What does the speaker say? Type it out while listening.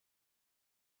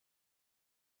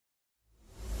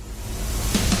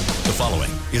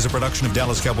following is a production of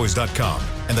DallasCowboys.com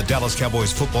and the Dallas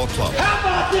Cowboys Football Club. How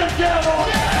about them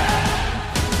Cowboys?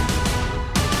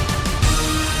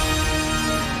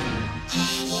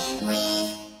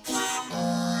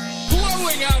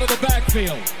 Blowing out of the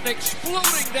backfield,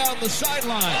 exploding down the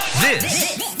sideline.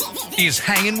 This is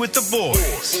Hanging with the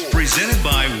Boys, presented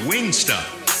by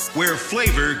Wingstop, where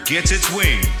flavor gets its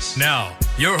wings. Now,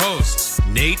 your hosts,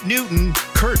 Nate Newton,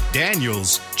 Kurt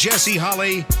Daniels, Jesse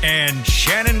Holley, and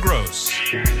Shannon Gross.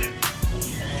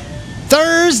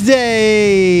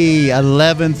 Thursday,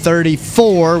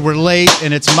 11:34. We're late,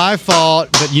 and it's my fault.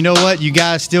 But you know what? You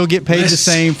guys still get paid the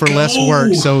same for less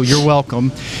work, so you're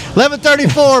welcome.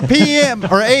 11:34 p.m.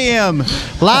 or a.m.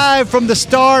 live from the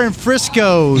Star in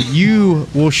Frisco. You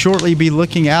will shortly be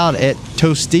looking out at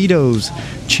Tostitos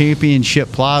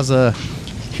Championship Plaza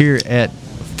here at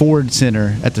Ford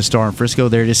Center at the Star in Frisco.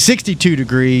 There it is, 62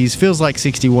 degrees. Feels like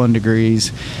 61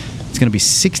 degrees. It's going to be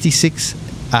 66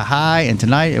 a high, and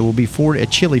tonight it will be a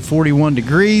chilly 41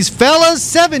 degrees. Fellas,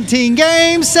 17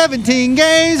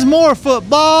 games, more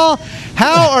football.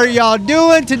 How are y'all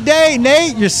doing today?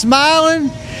 Nate, you're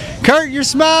smiling. Kurt, you're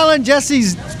smiling.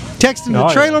 Jesse's texting the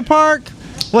trailer park.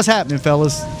 What's happening,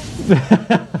 fellas?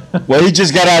 Well, he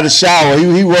just got out of the shower.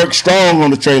 He worked strong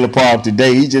on the trailer park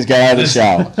today. He just got out of the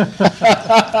shower.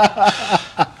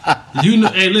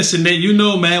 Hey, listen, Nate. You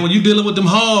know, man, when you dealing with them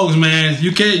hogs, man,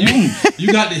 you can't.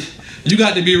 You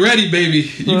got to be ready,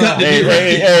 baby. You got to be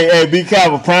ready. Hey, be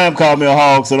careful. Prime called me a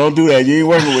hog, so don't do that. You ain't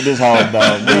working with this hog,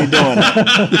 dog. We ain't doing that.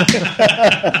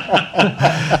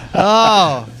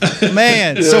 Oh,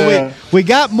 man. Yeah. So we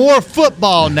got more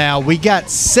football now. We got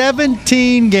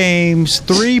 17 games,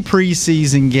 3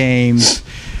 preseason games.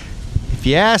 If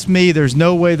you ask me, there's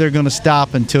no way they're going to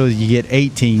stop until you get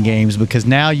 18 games, because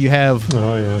now you have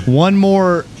one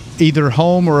more either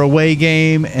home or away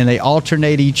game, and they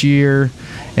alternate each year.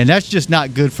 And that's just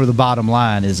not good for the bottom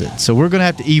line, is it? So we're going to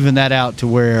have to even that out to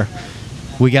where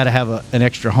we got to have an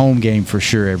extra home game for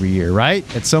sure every year, right?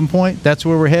 At some point, that's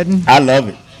where we're heading. I love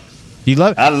it. You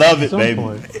love it? I love it, baby.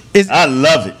 I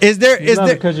love it. Is there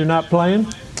because you're not playing?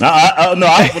 No,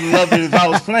 I would love it if I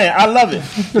was playing. I love it.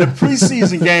 The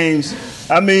preseason games,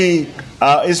 I mean,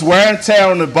 it's wear and tear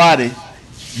on the body,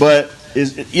 but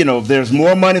there's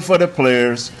more money for the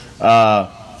players.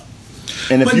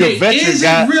 And if you're a veteran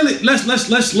guy, really, let's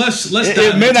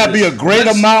it may not be a great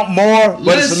amount more,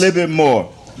 but it's a little bit more.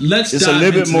 It's a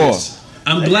little bit more.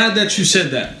 I'm glad that you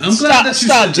said that.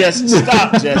 Stop,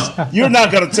 Jess. You're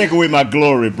not gonna take away my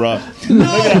glory, bro. No,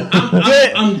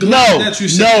 I'm glad that you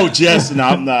said that. No, Jess. No,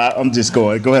 I'm not. I'm just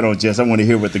going. Go ahead on, Jess. I want to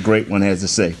hear what the great one has to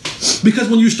say. Because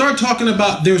when you start talking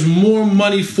about there's more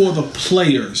money for the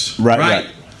players, right?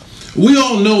 We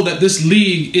all know that this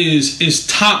league is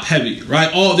top heavy,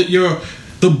 right?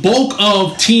 The bulk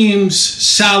of teams'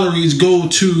 salaries go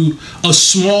to a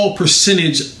small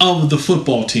percentage of the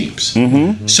football teams.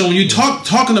 Mm-hmm. So when you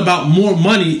talking about more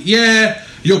money,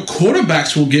 your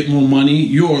quarterbacks will get more money.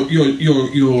 Your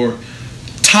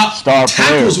top star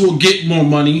tackles players will get more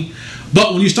money.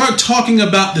 But when you start talking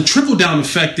about the trickle down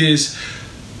effect is,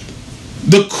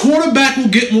 the quarterback will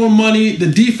get more money. The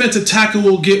defensive tackle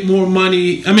will get more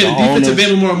money. The defensive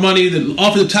end will get more money. The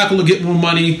offensive tackle will get more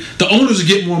money. The owners will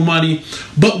get more money.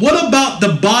 But what about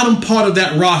the bottom part of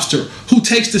that roster, who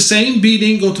takes the same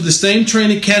beating, go to the same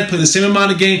training camp, play the same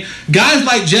amount of game? Guys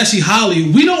like Jesse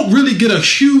Holley, we don't really get a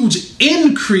huge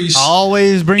increase.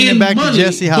 Always bring it back to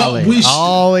Jesse Holley.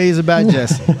 Always about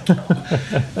Jesse.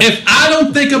 If I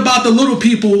don't think about the little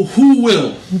people, who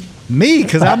will? Me,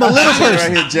 because I'm a little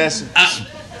person. Right here, Jesse.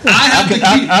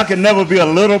 I can never be a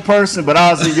little person, but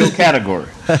I was in your category.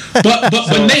 But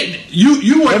Nate,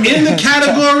 you were in the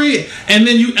category, and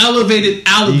then you elevated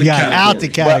out of the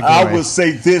category. But I would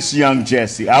say this, young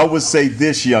Jesse.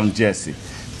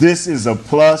 This is a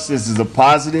plus. This is a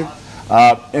positive.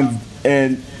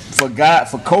 And for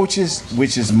coaches,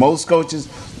 which is most coaches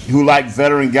who like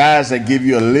veteran guys that give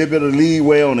you a little bit of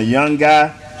leeway on a young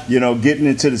guy, getting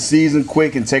into the season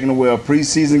quick and taking away a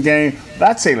preseason game. But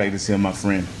I tell you like this here, my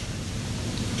friend.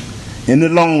 In the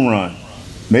long run,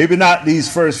 maybe not these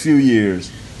first few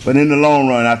years, but in the long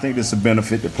run, I think this will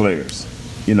benefit the players.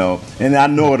 And I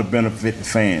know it'll benefit the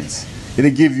fans.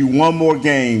 It'll give you one more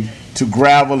game to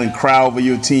gravel and cry over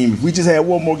your team. If we just had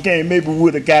one more game, maybe we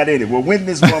would have got in it. Well, win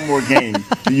this one more game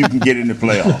so you can get in the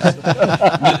playoffs.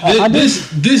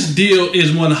 This deal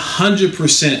is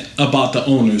 100% about the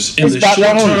owners in the short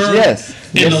term,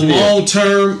 in the long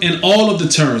term, and all of the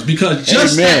terms. Because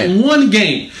just that one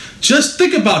game, just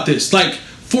think about this. Like,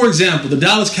 for example, the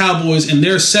Dallas Cowboys in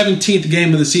their 17th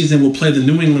game of the season will play the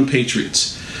New England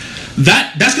Patriots.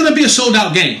 That's going to be a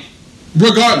sold-out game,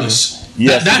 regardless.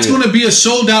 Yes, that's going to be a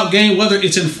sold-out game, whether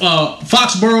it's in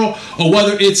Foxborough or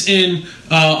whether it's in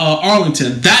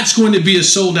Arlington. That's going to be a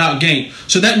sold-out game.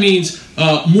 So that means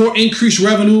more increased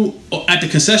revenue at the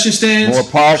concession stands, more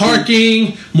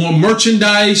parking, more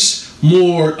merchandise,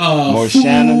 more food,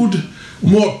 Shannon.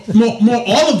 more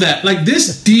all of that. Like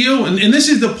this deal, and this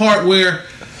is the part where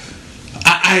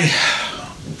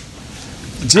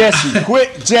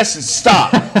Jesse,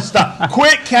 stop.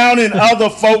 Quit counting other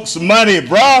folks' money,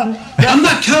 bruh. I'm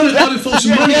not counting other folks'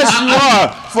 money. Yes, you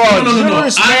are. For a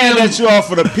generous man that you are,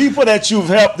 for the people that you've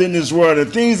helped in this world, the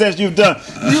things that you've done.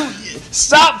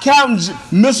 Stop counting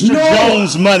Mr.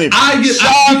 Jones' money.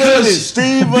 Charlotte and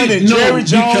Steven and Jerry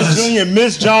Jones Jr. and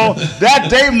Miss Jones, that's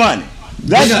their money.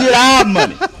 That's get our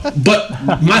money.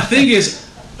 But my thing is,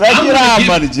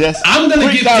 money, Jess. I'm going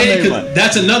to get paid because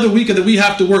that's another week that we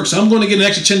have to work. So I'm going to get an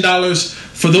extra $10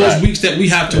 for those weeks that we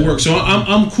have to work. So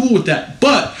I'm cool with that.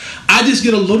 But I just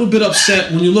get a little bit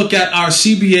upset when you look at our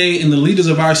CBA and the leaders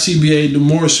of our CBA,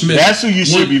 DeMaurice Smith. That's who you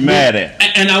should be mad at.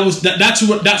 And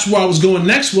that's where I was going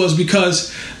next, was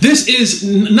because this is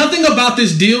nothing about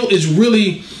this deal is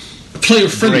really player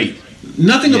friendly.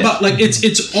 Nothing about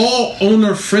it's all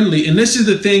owner friendly. And this is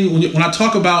the thing when I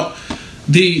talk about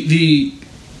the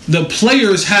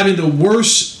players having the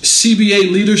worst CBA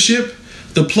leadership,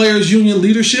 the players union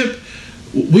leadership.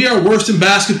 We are worse than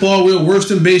basketball. We're worse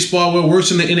than baseball. We're worse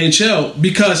than the NHL,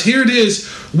 because here it is.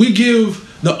 We give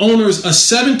the owners a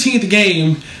 17th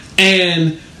game,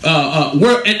 and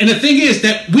the thing is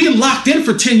that we locked in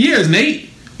for 10 years, Nate.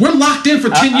 We're locked in for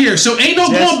 10 years, so ain't no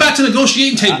going back to the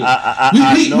negotiating table.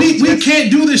 We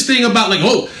can't do this thing about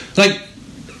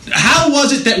how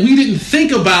was it that we didn't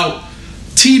think about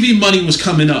TV money was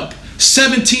coming up?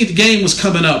 17th game was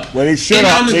coming up. Well, they should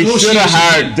have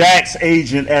hired Dak's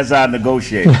agent as our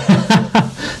negotiator.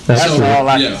 That's all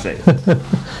I can say.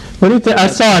 What do you think? I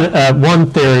saw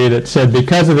one theory that said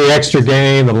because of the extra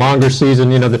game, the longer season,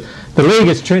 the league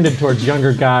has trended towards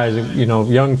younger guys,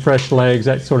 young, fresh legs,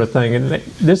 that sort of thing. And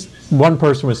this one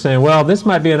person was saying, well, this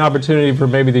might be an opportunity for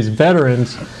maybe these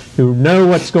veterans who know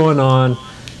what's going on,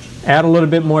 add a little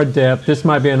bit more depth. This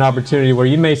might be an opportunity where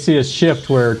you may see a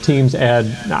shift where teams add.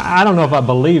 I don't know if I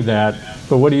believe that,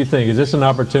 but what do you think? Is this an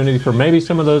opportunity for maybe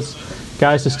some of those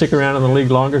guys to stick around in the league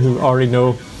longer who already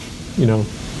know,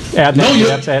 add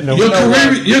that depth?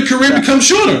 Your career becomes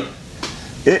shorter.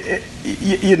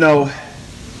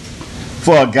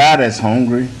 For a guy that's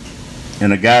hungry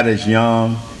and a guy that's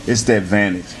young, it's the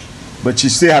advantage. But you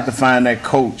still have to find that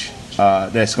coach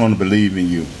that's going to believe in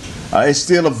you. It's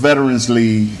still a veterans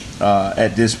league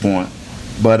at this point.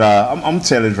 But I'm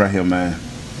telling you right here, man,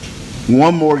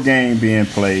 one more game being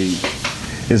played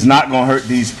is not going to hurt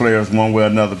these players one way or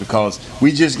another, because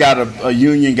we just got a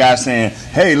union guy saying,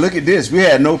 hey, look at this. We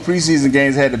had no preseason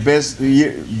games, had the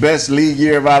best league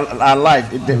year of our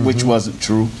life, which wasn't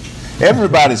true.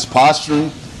 Everybody's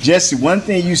posturing. Jesse, one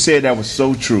thing you said that was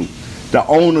so true. The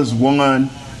owners won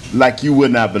like you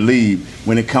would not believe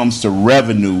when it comes to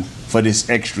revenue for this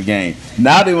extra game.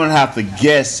 Now they won't have to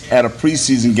guess at a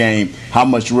preseason game how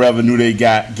much revenue they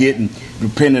getting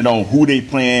depending on who they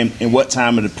playing and what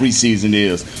time of the preseason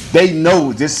is. They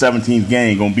know this 17th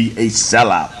game going to be a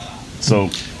sellout.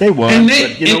 So they won. And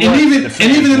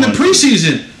even in the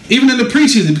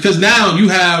preseason, because now you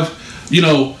have,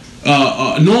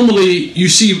 normally you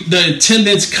see the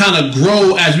attendance kind of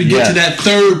grow as we get to that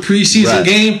third preseason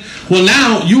game. Well,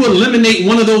 now you eliminate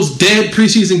one of those dead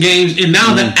preseason games, and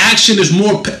now the action is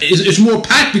more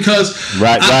packed because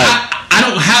I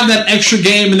don't have that extra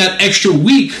game and that extra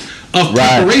week of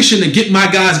preparation to get my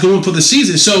guys going for the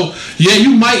season. So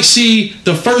you might see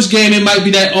the first game, it might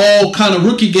be that all kind of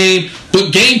rookie game,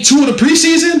 but game 2 of the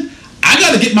preseason, I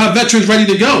got to get my veterans ready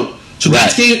to go. So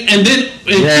that's game, and then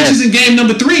in preseason game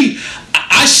number 3,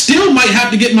 I still might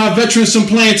have to get my veterans some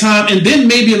playing time, and then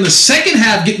maybe in the second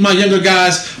half get my younger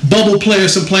guys, bubble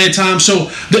players, some playing time.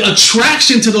 So the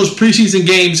attraction to those preseason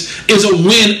games is a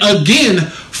win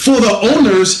again for the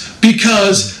owners,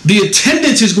 because the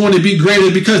attendance is going to be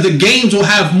greater, because the games will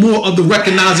have more of the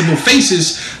recognizable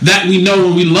faces that we know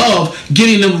and we love,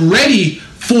 getting them ready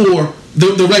for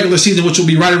the regular season, which will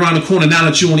be right around the corner now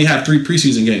that you only have 3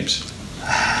 preseason games.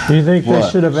 Do you think they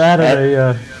should have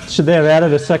added should they have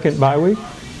added a second bye week?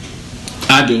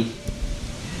 I do.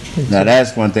 Now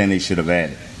that's one thing they should have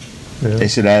added. Yeah. They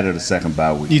should have added a second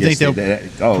bye week. You think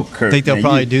Kurt, think they'll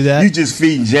probably do that? You just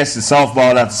feeding Jesse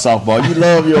softball after softball. You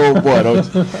love your old boy, don't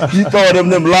you? You throw them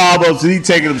lob-ups and he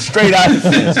taking them straight out the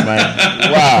fence, man.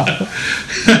 Wow.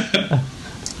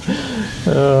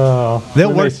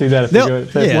 They'll see that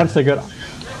if once they go.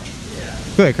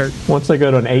 Go ahead, Kurt. Once they go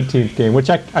to an 18th game,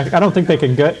 which I don't think they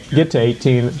can get to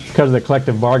 18 because of the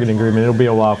collective bargaining agreement. It'll be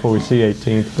a while before we see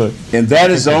 18th. And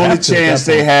that is the only chance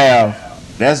they have.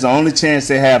 That's the only chance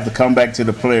they have to come back to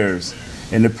the players.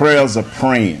 And the players are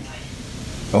praying.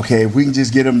 Okay, if we can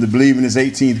just get them to believe in this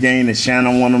 18th game that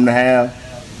Shannon want them to have,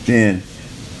 then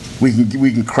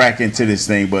we can crack into this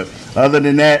thing. But other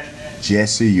than that,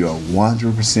 Jesse, you're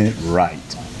 100% right.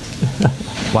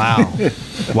 Wow.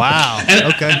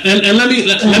 Okay. And let me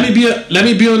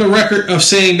be on the record of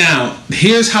saying now,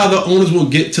 here's how the owners will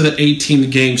get to the 18th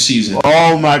game season.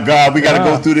 Oh my God, we got to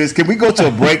go through this. Can we go to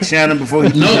a break, Shannon, before we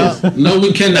No,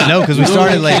 we cannot. No, because we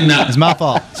started late. It's my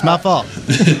fault.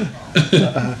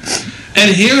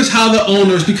 And here's how the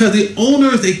owners, because the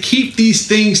owners, they keep these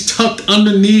things tucked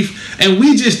underneath, and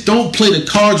we just don't play the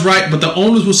cards right, but the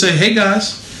owners will say, hey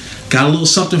guys, got a little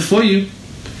something for you.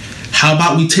 How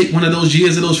about we take one of those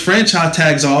years of those franchise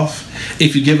tags off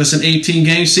if you give us an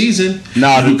 18-game season?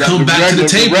 No, come back to the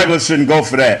table. The regular shouldn't go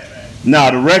for that.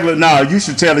 You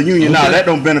should tell the union, okay. that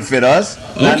don't benefit us.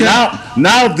 Okay.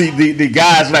 Now the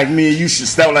guys like me and you should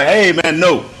start like, hey, man,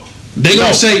 no. They're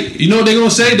going to say, you know what they're going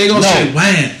to say? They're going to say,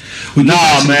 man, we get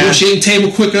back to the negotiating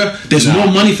table quicker. There's more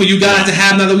money for you guys to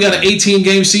have now that we got an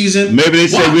 18-game season. Maybe they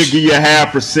say we'll give you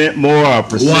 0.5% more or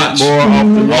 1% more off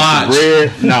the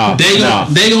bread. No.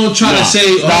 They're going to try to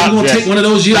say, we're going to take one of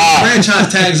those years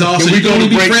franchise tags off so you can only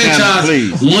be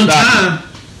franchised one time.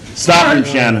 Stop him,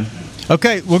 Shannon.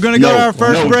 Okay, we're going to go to our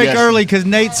first break early because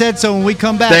Nate said so. When we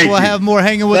come back, we'll have more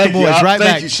Hanging with the Boys right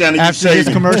back after this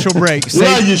commercial break.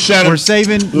 Love you, Shannon. We're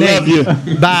saving Nate. Love you.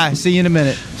 Bye. See you in a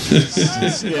minute.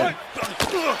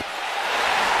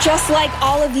 Just like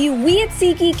all of you, we at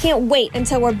SeatGeek can't wait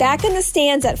until we're back in the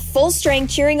stands at full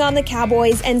strength cheering on the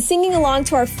Cowboys and singing along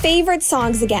to our favorite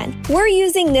songs again. We're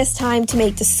using this time to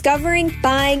make discovering,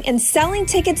 buying, and selling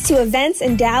tickets to events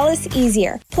in Dallas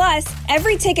easier. Plus,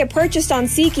 every ticket purchased on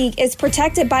SeatGeek is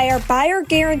protected by our buyer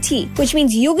guarantee, which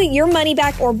means you'll get your money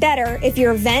back or better if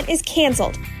your event is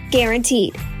canceled.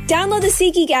 Guaranteed. Download the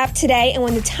SeatGeek app today, and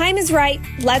when the time is right,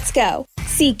 let's go.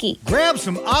 SeatGeek. Grab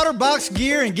some OtterBox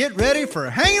gear and get ready for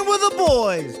Hanging with the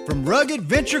Boys. From rugged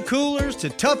venture coolers to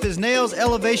tough as nails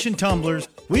elevation tumblers,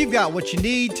 we've got what you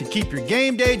need to keep your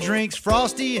game day drinks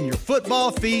frosty and your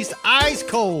football feast ice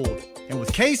cold. And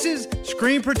with cases,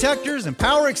 screen protectors, and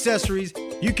power accessories,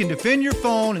 you can defend your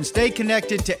phone and stay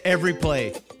connected to every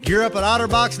play. Gear up at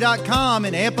OtterBox.com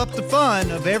and amp up the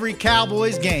fun of every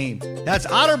Cowboys game. That's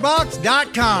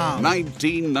OtterBox.com.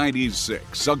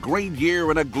 1996, a great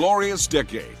year and a glorious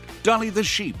decade. Dolly the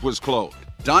sheep was cloned.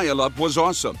 Dial-up was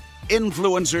awesome.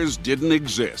 Influencers didn't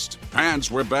exist. Pants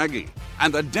were baggy.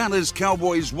 And the Dallas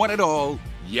Cowboys won it all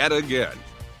yet again.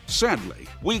 Sadly,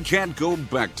 we can't go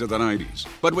back to the 90s,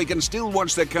 but we can still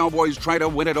watch the Cowboys try to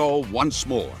win it all once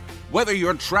more. Whether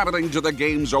you're traveling to the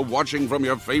games or watching from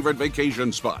your favorite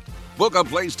vacation spot, book a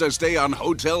place to stay on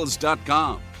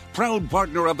Hotels.com. Proud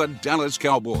partner of the Dallas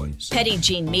Cowboys. Petit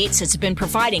Jean Meats has been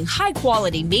providing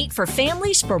high-quality meat for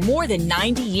families for more than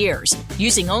 90 years.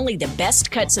 Using only the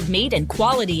best cuts of meat and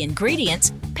quality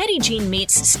ingredients, Petit Jean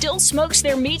Meats still smokes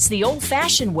their meats the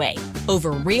old-fashioned way,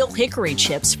 over real hickory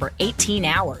chips for 18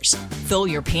 hours. Fill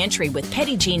your pantry with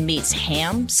Petit Jean Meats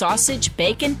ham, sausage,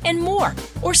 bacon, and more.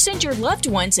 Or send your loved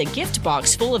ones a gift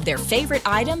box full of their favorite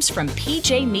items from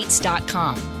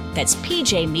pjmeats.com. That's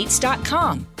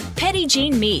pjmeats.com. Petit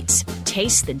Jean Meats.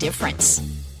 Taste the difference.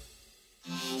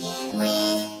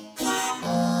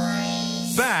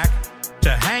 Back to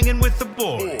Hanging with the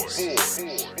Boys.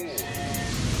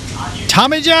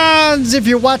 Tommy John's, if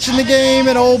you're watching the game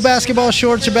in old basketball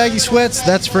shorts or baggy sweats,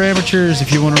 that's for amateurs.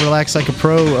 If you want to relax like a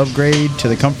pro, upgrade to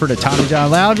the comfort of Tommy John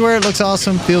loungewear. It looks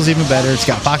awesome, feels even better. It's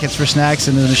got pockets for snacks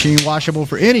and the machine washable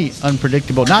for any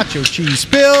unpredictable nacho cheese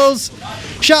spills.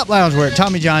 Shop loungewear at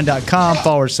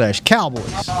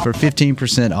TommyJohn.com/Cowboys for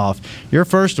 15% off your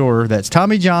first order. That's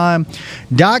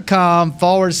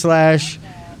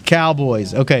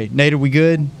TommyJohn.com/Cowboys. Okay, Nate, are we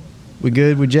good? We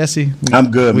good with Jesse? I'm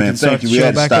good, man. Thank you. We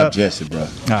had to stop Jesse, bro. All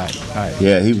right.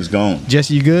 Yeah, he was gone.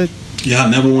 Jesse, you good? Yeah, I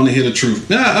never want to hear the truth.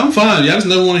 Yeah, I'm fine. Yeah, I just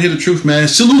never want to hear the truth, man.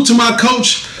 Salute to my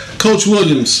coach, Coach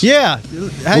Williams. Yeah.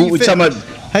 How you feel about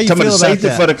the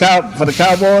safety for the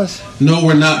Cowboys? No,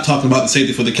 we're not talking about the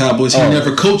safety for the Cowboys. He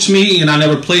never coached me, and I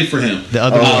never played for him. The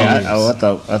other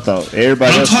I thought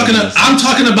everybody. I'm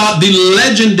talking about the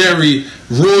legendary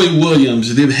Roy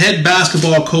Williams, the head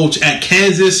basketball coach at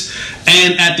Kansas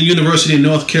and at the University of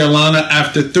North Carolina.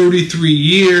 After 33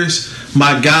 years,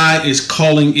 my guy is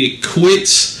calling it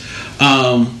quits.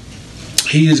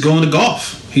 He is going to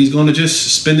golf. He's going to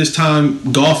just spend his time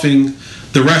golfing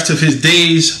the rest of his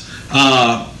days.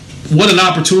 what an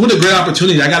opportunity! What a great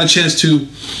opportunity! I got a chance to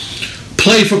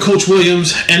play for Coach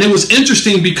Williams, and it was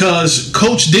interesting because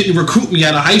Coach didn't recruit me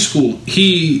out of high school.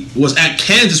 He was at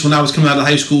Kansas when I was coming out of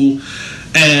high school,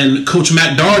 and Coach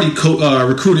Matt Doherty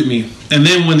recruited me. And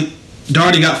then when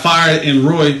Doherty got fired and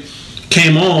Roy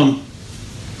came on,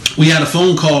 we had a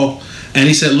phone call, and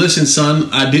he said, "Listen, son,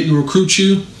 I didn't recruit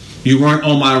you. You weren't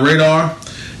on my radar."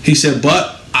 He said,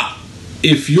 "But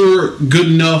if you're good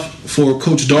enough for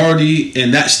Coach Doherty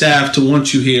and that staff to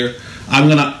want you here, I'm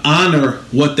going to honor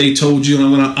what they told you, and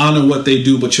I'm going to honor what they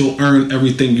do, but you'll earn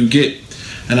everything you get."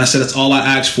 And I said, "That's all I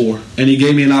asked for." And he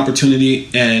gave me an opportunity,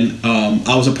 and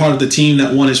I was a part of the team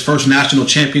that won his first national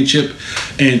championship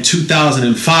in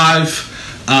 2005.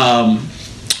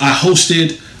 I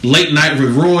hosted Late Night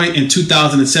with Roy in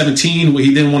 2017, where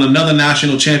he then won another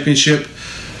national championship.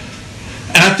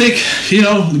 And I think,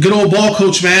 the good old ball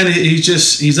coach, man,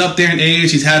 he's up there in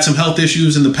age. He's had some health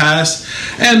issues in the past.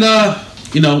 And,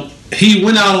 he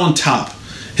went out on top.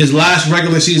 His last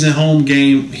regular season home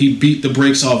game, he beat the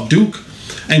brakes off Duke.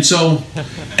 And so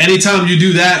anytime you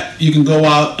do that, you can go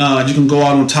out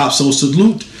on top. So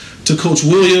salute to Coach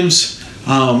Williams.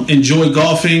 Enjoy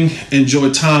golfing. Enjoy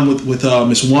time with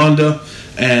Miss Wanda.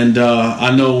 And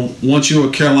I know once you're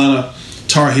a Carolina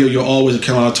Tar Heel, you're always a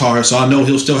Carolina Tar Heel. So I know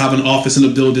he'll still have an office in the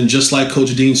building, just like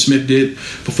Coach Dean Smith did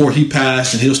before he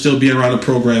passed, and he'll still be around the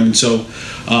program. And so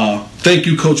thank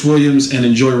you, Coach Williams, and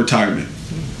enjoy retirement.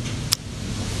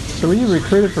 So were you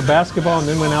recruited for basketball and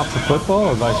then went out for football,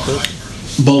 or vice versa?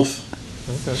 Both.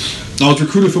 Okay. I was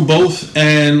recruited for both,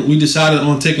 and we decided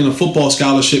on taking a football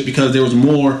scholarship because there was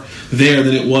more there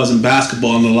than it was in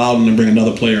basketball, and allowed them to bring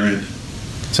another player in.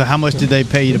 So how much did they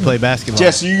pay you to play basketball?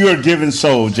 Jesse, you're a giving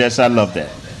soul, Jess. I love that.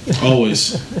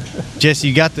 Always. Jesse,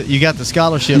 you got the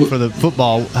scholarship for the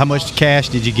football. How much cash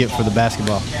did you get for the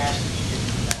basketball?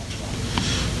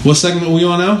 What segment are we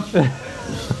on now?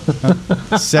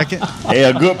 Second. Hey,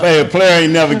 a player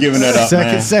ain't never giving that up,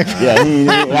 Second. Yeah, I don't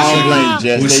blame you,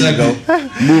 Jess. There you go.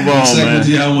 Move on, segment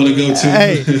do y'all want to go to?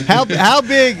 Hey, how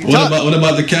big? What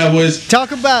about the Cowboys?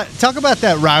 Talk about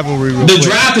that rivalry real quick. The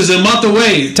draft is a month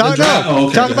away. Talk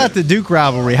about the Duke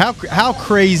rivalry. How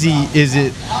crazy is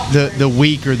it the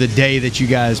week or the day that you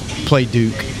guys play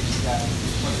Duke?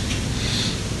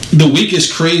 The week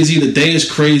is crazy. The day is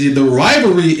crazy. The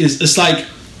rivalry it's like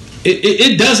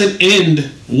it doesn't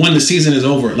end when the season is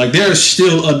over. Like, there is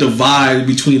still a divide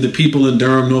between the people in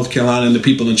Durham, North Carolina, and the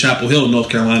people in Chapel Hill, North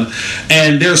Carolina.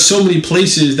 And there are so many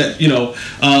places that,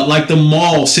 like the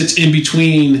mall sits in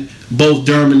between both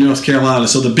Durham and North Carolina.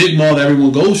 So the big mall that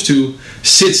everyone goes to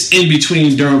sits in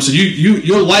between Durham. So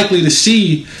you're likely to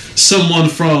see someone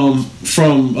from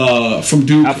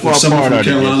Duke or someone from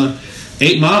Carolina.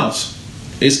 8 miles.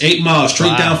 It's 8 miles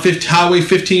straight down Highway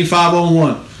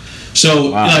 15501. So,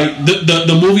 like,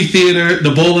 the movie theater,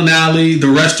 the bowling alley, the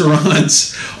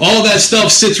restaurants, all that stuff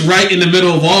sits right in the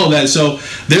middle of all of that. So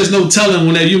there's no telling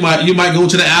when you might go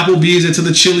to the Applebee's or to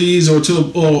the Chili's or to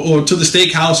the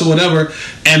steakhouse or whatever,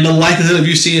 and the likelihood of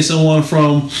you seeing someone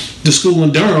from the school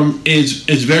in Durham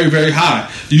is very, very high.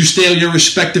 You stay on your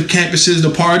respective campuses to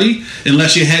party,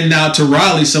 unless you're heading out to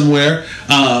Raleigh somewhere.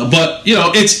 But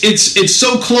it's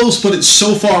so close, but it's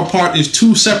so far apart. It's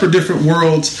two separate different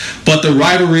worlds. But the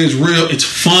rivalry is real. It's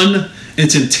fun.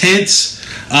 It's intense,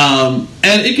 and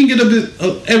it can get a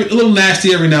little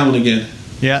nasty every now and again.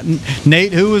 Yeah,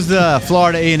 Nate, who was the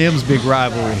Florida A&M's big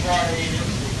rivalry?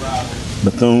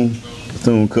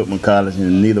 Bethune-Cookman College,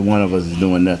 and neither one of us is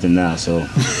doing nothing now, so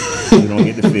we don't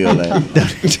get to feel that.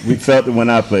 We felt it when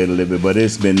I played a little bit, but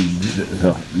it's been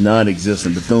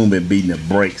non-existent. Bethune been beating the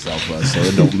brakes off us, so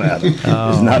it don't matter.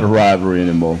 It's not a rivalry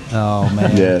anymore. Oh,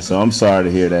 man. Yeah, so I'm sorry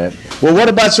to hear that. Well, what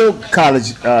about your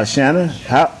college, Shannon?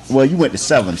 You went to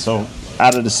 7, so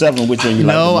out of the 7, which one you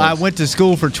like the most? I went to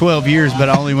school for 12 years, but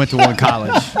I only went to one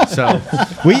college. So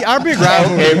our big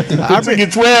rivalry. It took you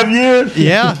 12 years?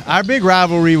 Yeah, our big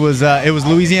rivalry was it was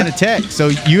Louisiana Tech.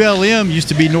 So ULM used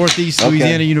to be Northeast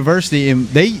Louisiana University, and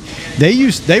they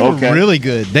were really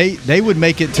good. They would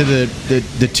make it to the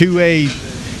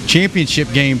 2A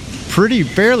championship game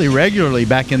fairly regularly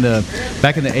back in the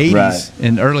 80s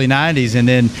and early 90s, and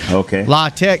then La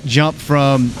Tech jumped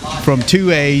from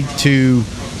 2A to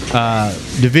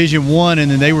Division I,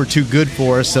 and then they were too good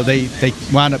for us, so they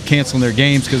wound up canceling their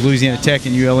games because Louisiana Tech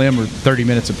and ULM were 30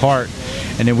 minutes apart.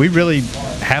 And then we really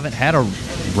haven't had a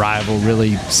rival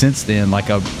really since then, like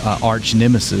a arch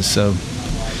nemesis. So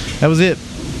that was it.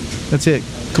 That's it.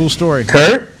 Cool story.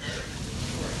 Kurt?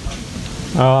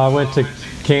 I went to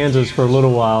Kansas for a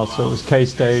little while, so it was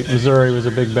K-State. Missouri was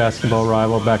a big basketball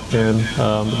rival back then.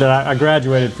 But then I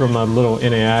graduated from a little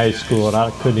NAIA school, and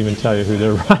I couldn't even tell you who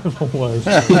their rival was.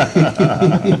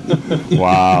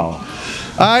 Wow.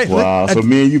 All right. Wow. So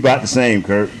me and you about the same,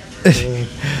 Kurt.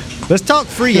 Let's talk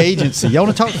free agency. Y'all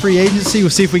want to talk free agency? We'll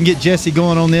see if we can get Jesse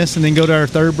going on this, and then go to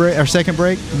our second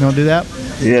break. You want to do that?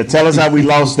 Yeah. Tell us how we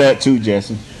lost that too,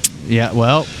 Jesse. Yeah.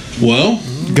 Well.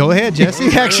 Go ahead, Jesse.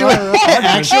 Actually.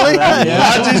 I'm just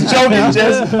joking,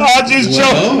 Jesse. I'm just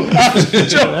joking.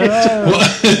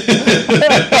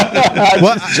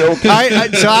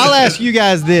 So I'll ask you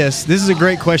guys this. This is a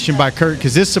great question by Kurt,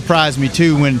 because this surprised me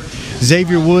too when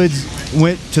Xavier Woods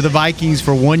went to the Vikings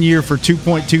for 1 year for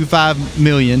 $2.25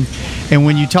 million. And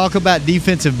when you talk about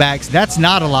defensive backs, that's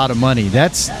not a lot of money.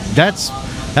 That's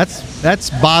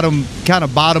bottom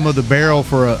of the barrel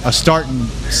for a starting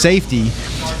safety.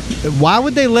 Why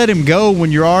would they let him go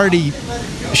when you're already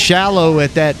shallow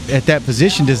at that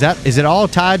position? Is it all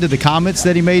tied to the comments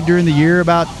that he made during the year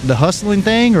about the hustling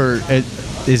thing, or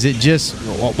is it just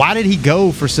why did he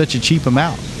go for such a cheap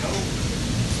amount?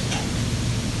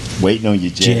 Waiting on you,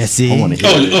 Jesse. I want to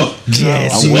hear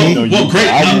Jesse. Great.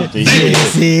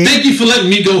 Thank you for letting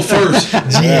me go first.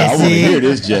 Jesse. I want to hear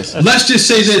this, Jesse. Let's just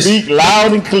say this. Speak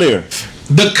loud and clear.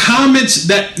 The comments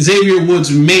that Xavier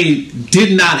Woods made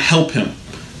did not help him.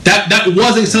 That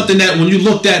wasn't something that when you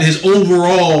looked at his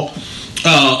overall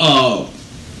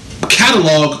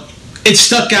catalog, it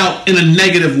stuck out in a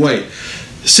negative way.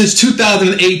 Since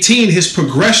 2018, his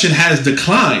progression has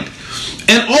declined.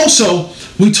 And also,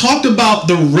 we talked about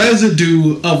the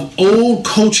residue of old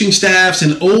coaching staffs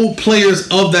and old players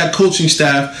of that coaching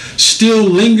staff still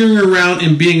lingering around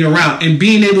and being around, and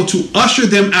being able to usher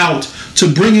them out to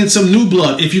bring in some new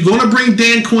blood. If you're going to bring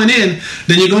Dan Quinn in,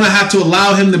 then you're going to have to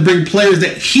allow him to bring players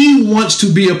that he wants to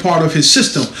be a part of his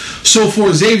system. So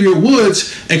for Xavier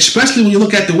Woods, especially when you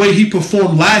look at the way he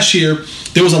performed last year,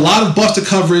 there was a lot of busted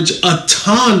coverage, a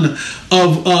ton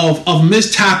of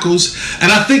missed tackles,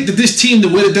 and I think that this team, the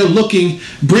way that they're looking,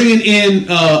 bringing in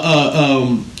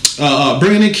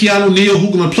Keanu Neal,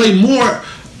 who's going to play more,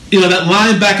 that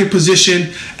linebacker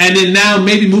position, and then now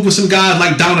maybe moving some guys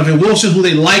like Donovan Wilson, who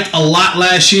they liked a lot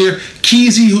last year,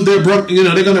 Kesey, who they're going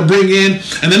to bring in,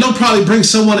 and then they'll probably bring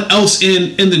someone else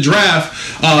in the draft.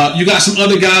 You got some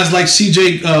other guys like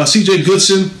CJ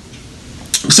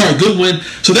Goodwin.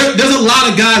 So there's a lot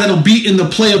of guys that'll be in the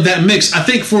play of that mix. I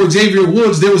think for Xavier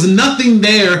Woods, there was nothing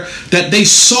there that they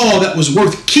saw that was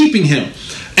worth keeping him.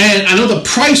 And I know the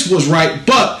price was right,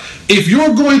 but if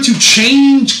you're going to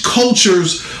change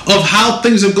cultures of how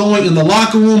things are going in the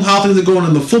locker room, how things are going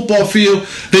in the football field,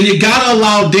 then you got to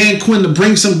allow Dan Quinn to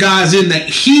bring some guys in that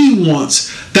he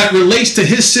wants, that relates to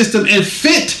his system and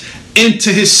fit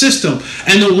into his system.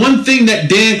 And the one thing that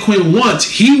Dan Quinn wants,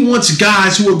 he wants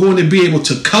guys who are going to be able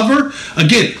to cover.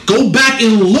 Again, go back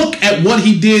and look at what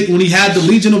he did when he had the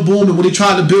Legion of Boom and what he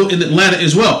tried to build in Atlanta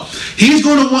as well. He's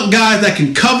going to want guys that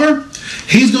can cover.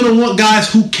 He's going to want guys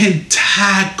who can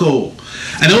tackle.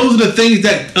 And those are the things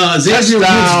that Xavier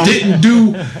Woods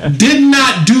did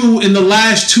not do in the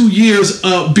last 2 years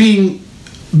of being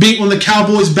on the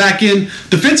Cowboys' back end,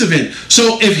 defensive end.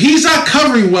 So if he's not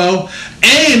covering well,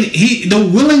 and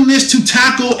the willingness to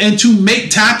tackle and to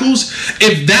make tackles,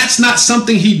 if that's not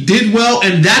something he did well,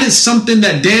 and that is something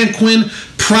that Dan Quinn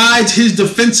prides his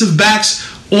defensive backs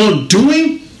on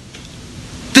doing,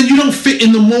 then you don't fit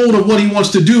in the mold of what he wants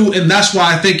to do, and that's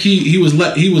why I think he was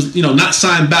not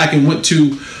signed back and went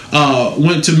to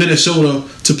Minnesota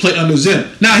to play under Zim.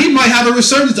 Now he might have a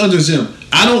resurgence under Zim.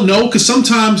 I don't know, because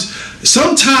sometimes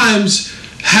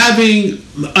having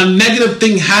a negative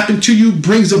thing happen to you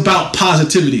brings about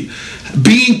positivity.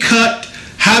 Being cut,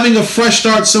 having a fresh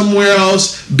start somewhere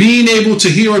else, being able to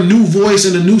hear a new voice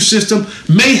in a new system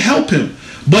may help him.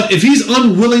 But if he's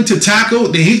unwilling to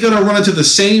tackle, then he's going to run into the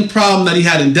same problem that he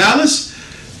had in Dallas,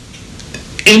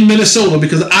 in Minnesota,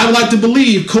 because I would like to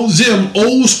believe Coach Zim,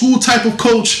 old school type of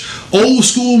coach, old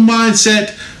school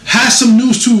mindset, has some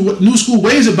new school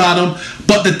ways about him,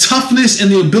 but the toughness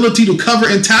and the ability to cover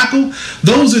and tackle,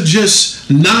 those are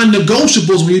just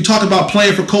non-negotiables when you talk about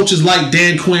playing for coaches like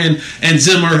Dan Quinn and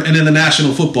Zimmer and in the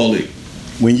National Football League.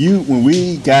 When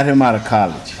we got him out of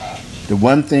college, the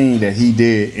one thing that he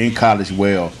did in college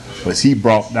well was he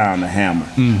brought down the hammer.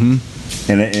 Mm-hmm.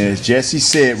 And as Jesse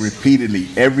said repeatedly,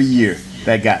 every year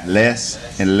that got less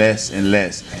and less and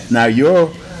less. Now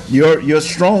your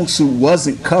strong suit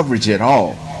wasn't coverage at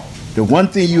all. The one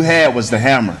thing you had was the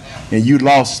hammer, and you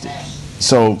lost it.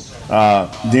 So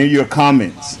then your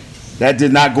comments, that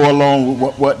did not go along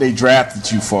with what they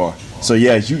drafted you for. So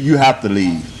yes, you have to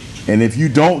leave. And if you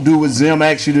don't do what Zim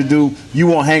asks you to do, you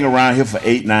won't hang around here for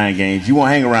 8-9 games. You won't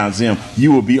hang around Zim.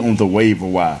 You will be on the waiver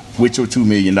wire with your $2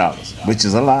 million, which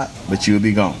is a lot, but you'll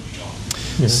be gone.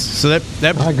 Yeah. So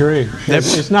that I agree.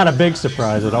 It's not a big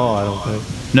surprise at all, I don't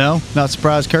think. No? Not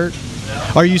surprised, Kurt?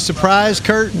 Are you surprised,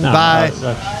 Kurt, by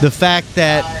the fact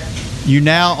that you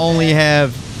now only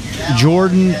have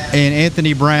Jordan and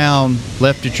Anthony Brown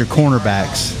left at your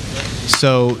cornerbacks?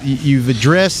 So you've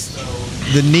addressed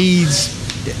the needs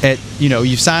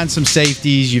you've signed some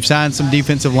safeties, you've signed some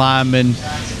defensive linemen.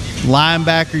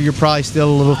 Linebacker, you're probably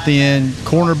still a little thin.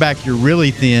 Cornerback, you're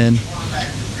really thin.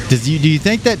 Do you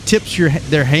think that tips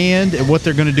their hand at what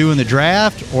they're going to do in the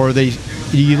draft, or do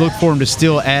you look for them to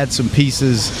still add some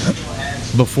pieces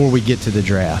before we get to the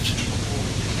draft?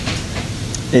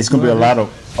 It's going to be a lot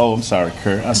of. Oh, I'm sorry,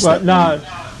 Kurt.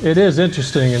 It is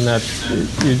interesting in that,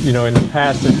 in the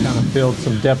past they've kind of filled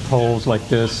some depth holes like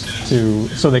this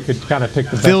so they could kind of pick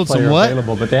the best player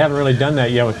available, but they haven't really done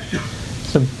that yet with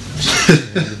some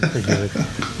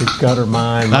gutter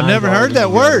mind. I've never heard that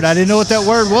word. I didn't know what that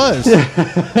word was.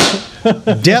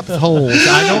 Depth holes.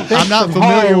 I'm not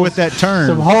familiar with that term.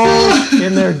 Some holes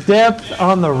in their depth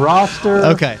on the roster.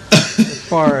 Okay. As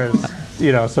far as.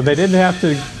 So they didn't have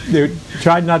to. They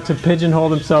tried not to pigeonhole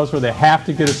themselves where they have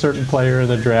to get a certain player in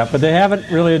the draft, but they haven't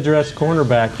really addressed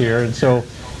cornerback here, and so,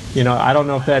 I don't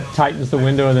know if that tightens the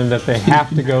window and then that they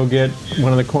have to go get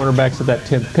one of the cornerbacks at that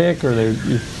 10th pick, or it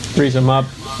frees them up.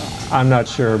 I'm not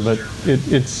sure, but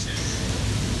it's.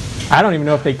 I don't even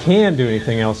know if they can do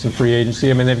anything else in free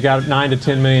agency. I mean, they've got $9 to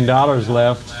 $10 million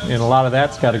left, and a lot of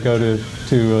that's got to go to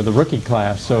the rookie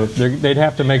class. So they'd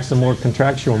have to make some more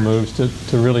contractual moves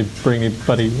to really bring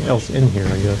anybody else in here,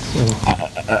 I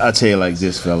guess. I'll tell you like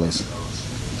this, fellas.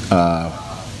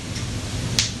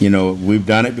 We've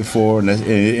done it before, and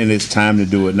it's time to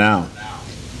do it now.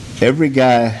 Every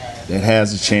guy that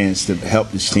has a chance to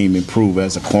help this team improve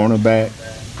as a cornerback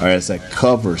or as a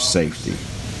cover safety,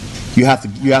 you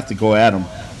have to go at them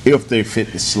if they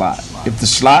fit the slot. If the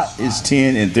slot is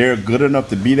 10 and they're good enough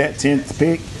to be that 10th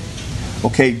pick,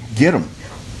 okay, get them.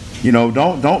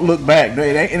 Don't look back.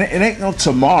 It ain't no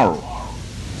tomorrow.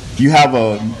 You have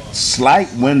a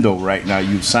slight window right now.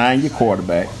 You've signed your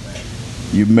quarterback.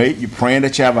 You're praying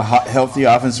that you have a healthy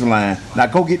offensive line. Now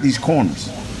go get these corners.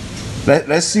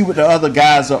 Let's see what the other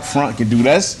guys up front can do.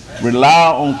 Let's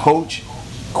rely on Coach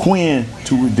Quinn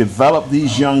to develop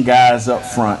these young guys up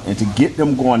front and to get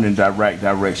them going in the right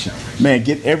direction. Man,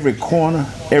 get every corner,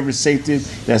 every safety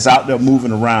that's out there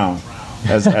moving around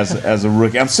as a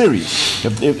rookie. I'm serious.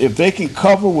 If they can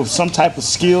cover with some type of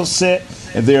skill set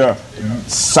and they're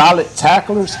solid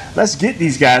tacklers, let's get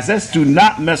these guys. Let's do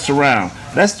not mess around.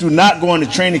 Let's do not go into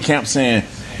training camp saying,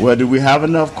 well, do we have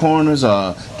enough corners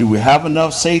or do we have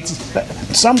enough safeties?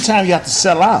 Sometimes you have to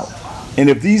sell out. And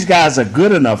if these guys are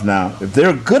good enough now, if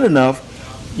they're good enough,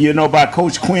 by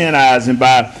Coach Quinn eyes and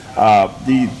by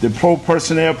the pro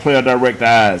personnel player director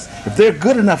eyes, if they're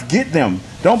good enough, get them.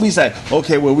 Don't be saying,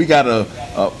 okay, well, we got a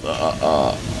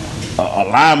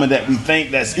lineman that we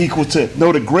think that's equal to.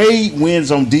 No, the grade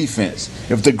wins on defense.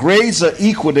 If the grades are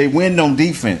equal, they win on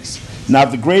defense. Now,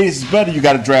 if the grades is better, you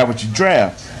got to draft what you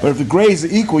draft. But if the grades are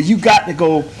equal, you got to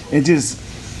go and just,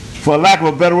 for lack of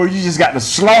a better word, you just got to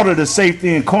slaughter the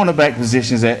safety and cornerback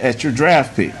positions at your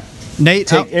draft pick. Nate,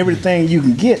 take everything you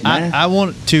can get, man. I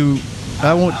want to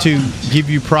give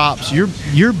you props.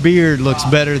 Your beard looks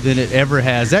better than it ever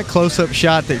has. That close-up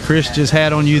shot that Chris just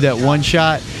had on you, that one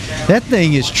shot, that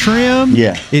thing is trim.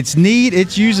 Yeah. It's neat.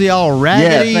 It's usually all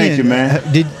raggedy. Yeah, thank you, man.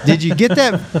 Did you get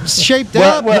that shaped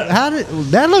up?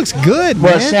 That looks good, man.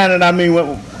 Well, Shannon, I mean,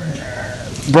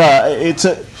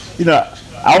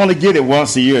 I want to get it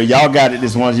once a year. Y'all got it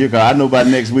this once a year because I know by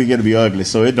next week it'll be ugly,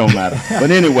 so it don't matter. But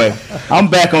anyway, I'm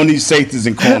back on these safeties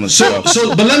and corners.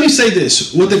 But let me say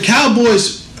this. With the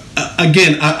Cowboys,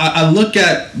 again, I look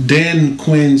at Dan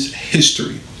Quinn's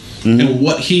history and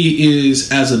what he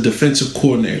is as a defensive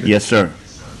coordinator. Yes, sir.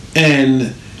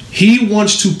 And he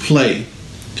wants to play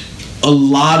a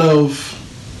lot of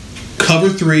cover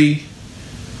 3.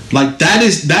 Like that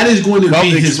is going to be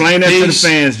his explain that to the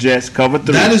fans, Jess. Cover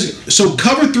 3.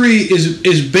 Cover 3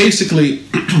 is basically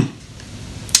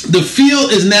the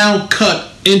field is now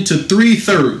cut into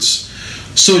 3/3.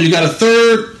 So you got a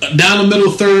third, down the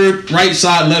middle third, right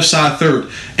side, left side third.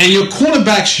 And your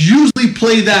cornerbacks usually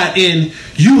play that in.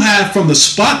 You have from the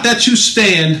spot that you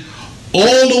stand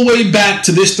all the way back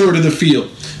to this third of the field.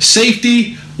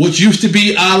 Safety, which used to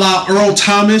be a la Earl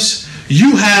Thomas,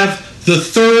 you have the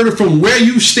third from where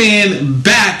you stand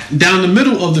back down the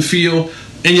middle of the field,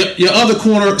 and your other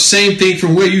corner, same thing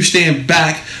from where you stand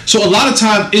back. So a lot of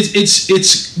times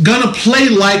it's gonna play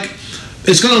like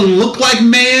It's going to look like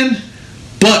man,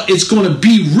 but it's going to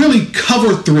be really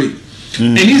cover 3.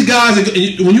 And these guys,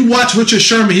 when you watch Richard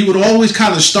Sherman, he would always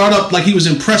kind of start up like he was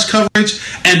in press coverage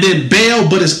and then bail,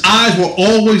 but his eyes were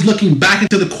always looking back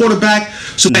into the quarterback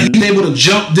so that he's able to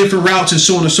jump different routes and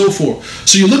so on and so forth.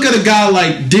 So you look at a guy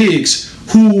like Diggs,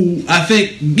 who I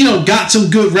think, got some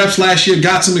good reps last year,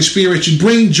 got some experience. You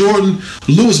bring Jordan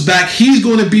Lewis back, he's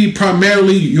going to be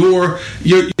primarily your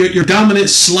dominant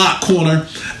slot corner.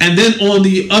 And then on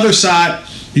the other side,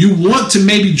 you want to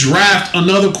maybe draft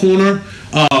another corner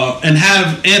and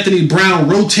have Anthony Brown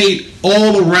rotate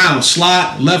all around,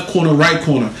 slot, left corner, right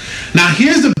corner. Now,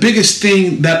 here's the biggest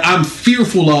thing that I'm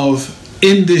fearful of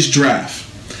in this draft.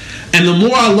 And the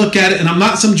more I look at it, and I'm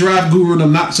not some draft guru and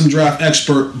I'm not some draft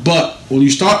expert, but when you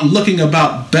start looking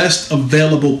about best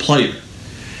available player,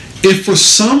 if for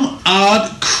some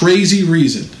odd, crazy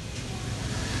reason,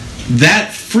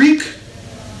 that freak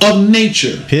of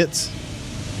nature Pitts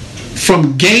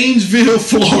from Gainesville,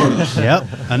 Florida. Yep,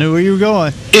 I knew where you were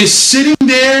going. Is sitting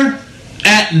there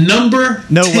at number 10.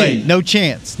 No way, no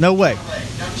chance, no way.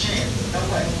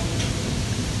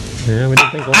 Yeah, we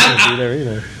didn't think Lawrence would be there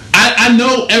either. I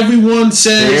know everyone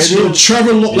says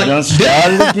Trevor Lawrence.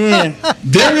 Again.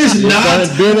 There is not.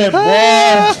 Do that,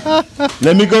 boy.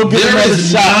 Let me go get another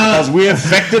shot because we're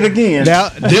infected again. Now,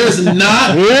 there's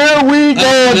not. Here we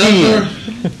go again.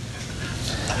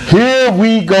 Here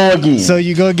we go again. So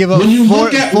you go give up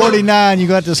 49. You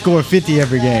got to score 50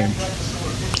 every game.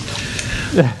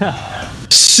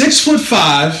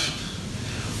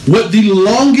 6'5", with the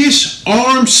longest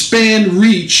arm span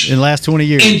reach in the last 20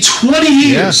 years. In 20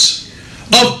 years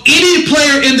of any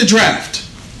player in the draft.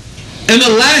 In the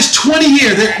last 20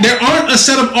 years, there aren't a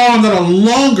set of arms that are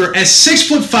longer at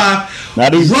 6'5".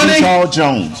 Not even Too Tall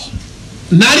Jones.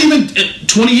 Not even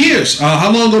 20 years.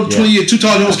 How long ago? 20 years. Too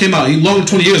Tall Jones came out. He longer than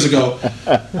 20 years ago.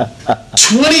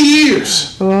 20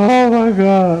 years. Oh my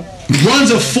God.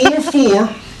 Runs a 4.4.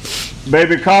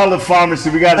 Baby, call the pharmacy.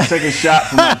 We got to take a shot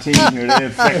from my team here. They're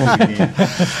infected again.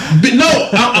 But no,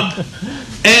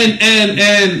 and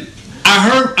I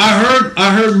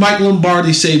heard Mike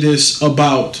Lombardi say this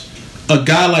about a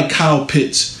guy like Kyle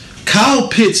Pitts. Kyle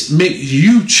Pitts makes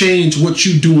you change what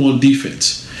you do on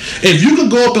defense. If you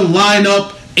could go up and line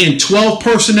up in 12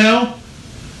 personnel,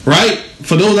 right?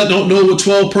 For those that don't know what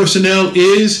 12 personnel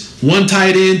is, 1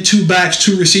 tight end, 2 backs,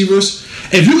 2 receivers.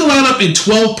 If you can line up in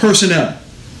 12 personnel,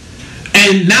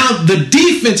 and now the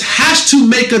defense has to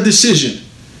make a decision.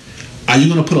 Are you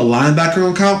going to put a linebacker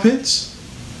on Kyle Pitts?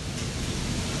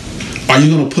 Are you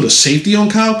going to put a safety on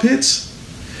Kyle Pitts?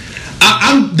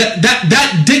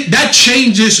 That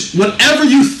changes whatever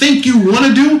you think you want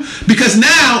to do, because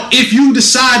now if you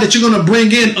decide that you're going to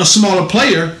bring in a smaller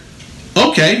player,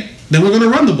 okay, then we're going to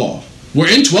run the ball. We're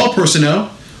in 12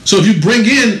 personnel, so if you bring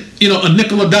in a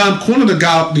nickel or dime corner to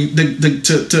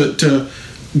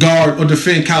guard or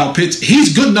defend Kyle Pitts,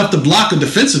 he's good enough to block a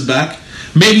defensive back.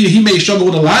 Maybe he may struggle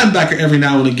with a linebacker every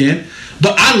now and again,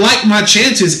 but I like my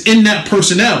chances in that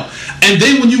personnel. And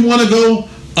then when you want to go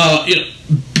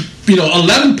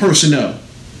 11 personnel,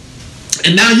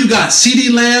 and now you got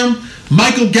CeeDee Lamb,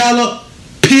 Michael Gallup,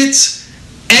 Pitts,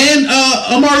 and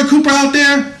Amari Cooper out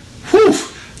there. Whew,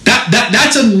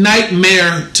 that's a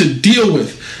nightmare to deal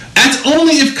with. That's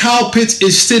only if Kyle Pitts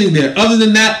is sitting there. Other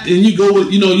than that, and you go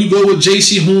with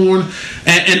J.C. Horn,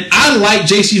 and I like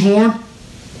J.C. Horn.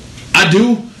 I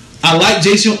do. I like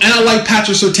J.C. Horn, and I like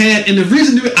Patrick Surtain. And the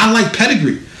reason I like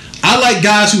pedigree. I like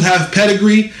guys who have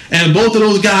pedigree, and both of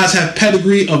those guys have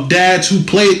pedigree of dads who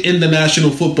played in the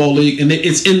National Football League, and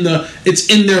it's in their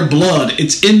blood,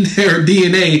 it's in their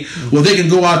DNA, where they can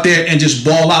go out there and just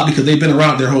ball out because they've been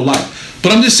around their whole life.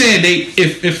 But I'm just saying,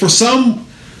 if for some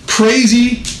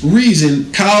crazy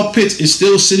reason Kyle Pitts is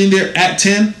still sitting there at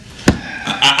 10,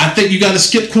 I think you got to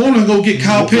skip corner and go get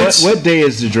Kyle Pitts. What day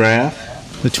is the draft?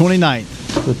 The 29th.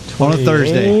 On a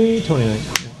Thursday.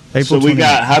 29th. So we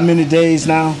got how many days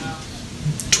now?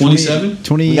 27?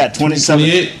 We got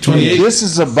 27. 28. This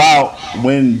is about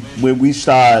when we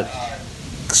start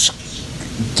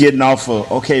getting off of,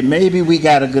 okay, maybe we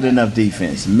got a good enough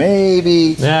defense.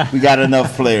 Maybe we got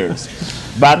enough players.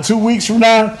 About 2 weeks from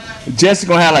now, Jesse's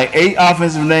going to have like 8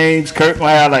 offensive names. Kirk going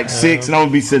to have like 6, and I'm going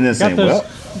to be sitting there saying,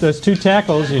 there's 2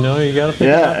 tackles, you got to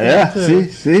think about that too.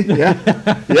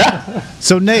 Yeah.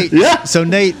 So Nate,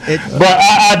 but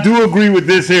I do agree with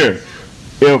this here.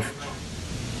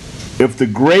 If the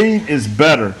grade is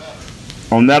better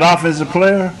on that offensive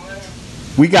player,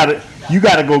 you got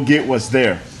to go get what's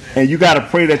there, and you got to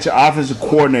pray that your offensive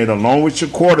coordinator, along with your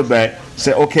quarterback,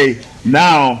 say, okay,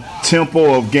 now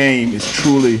tempo of game is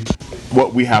truly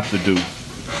what we have to do,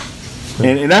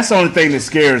 and that's the only thing that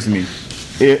scares me.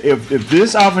 if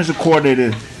this offensive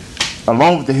coordinator,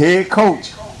 along with the head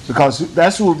coach, because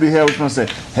that's who will be held responsible,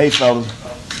 say, hey, fellas,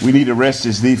 we need to rest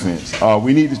this defense.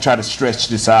 We need to try to stretch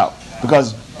this out.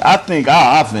 Because I think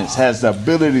our offense has the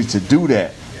ability to do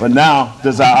that. But now,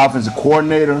 does our offensive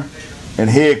coordinator and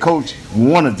head coach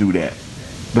want to do that?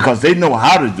 Because they know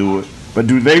how to do it, but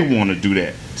do they want to do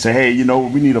that? Say, hey,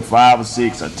 we need a 5 or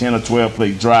 6, a 10 or 12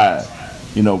 play drive.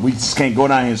 We just can't go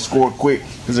down here and score quick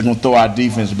because they're going to throw our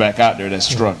defense back out there that's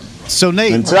struggling. So,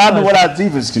 Nate. And I know what our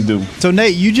defense can do. So,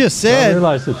 Nate, you just said. I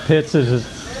realize that Pitts is.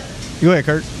 Go ahead,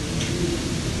 Kurt.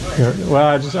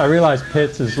 Well, I realize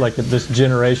Pitts is like this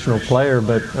generational player,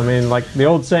 but I mean, like the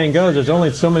old saying goes, there's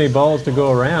only so many balls to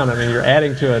go around. I mean, you're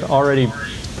adding to it already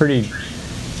pretty,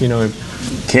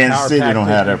 Kansas City don't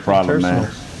have that problem, man.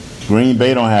 Green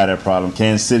Bay don't have that problem.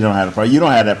 Kansas City don't have that problem. You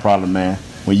don't have that problem, man.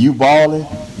 When you balling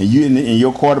and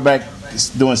your quarterback is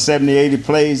doing 70, 80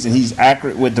 plays and he's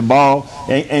accurate with the ball,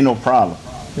 ain't no problem.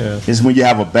 Yeah. It's when you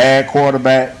have a bad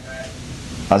quarterback.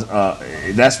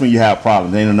 That's when you have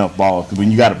problems. There ain't enough balls.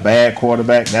 When you got a bad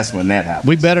quarterback, that's when that happens.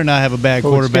 We better not have a bad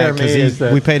quarterback because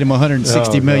we paid him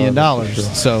 $160 million. Sure.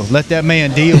 So let that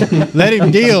man deal. Let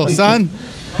him deal, son.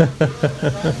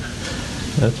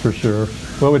 That's for sure.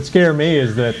 What would scare me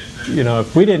is that,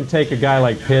 if we didn't take a guy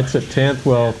like Pitts at 10th,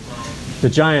 well, the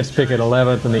Giants pick at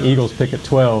 11th and the Eagles pick at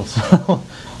 12th. So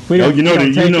we don't. The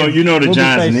Giants and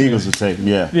the Eagles will take him.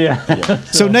 Yeah.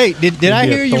 So Nate, did I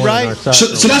hear you right? So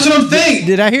that's what I'm thinking.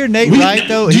 Did I hear Nate right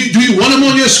though? Do you want him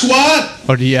on your squad?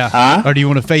 Or do you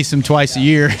want to face him twice a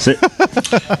year?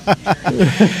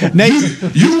 Nate,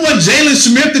 you want Jalen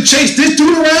Smith to chase this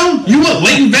dude around? You want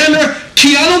Leighton Vander?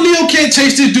 Keanu Neal can't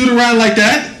chase this dude around like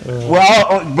that.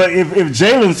 But if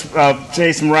Jalen's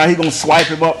chasing him around, he gonna swipe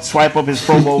up his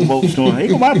Pro Bowl votes to him. He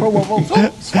gonna buy Pro Bowl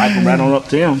votes, swipe him right on up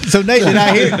to him. So Nate,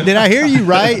 did I hear you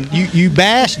right? You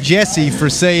bashed Jesse for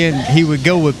saying he would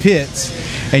go with Pitts,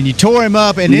 and you tore him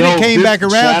up, and then it came back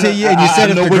around to you, and you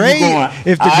said if the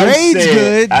grade's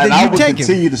good, then you take him.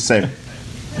 Continue to say.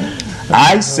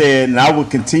 I said, and I will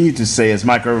continue to say, as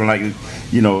Mike Irvin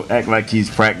act like he's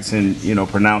practicing,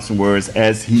 pronouncing words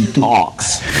as he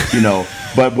talks,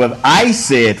 But what I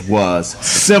said was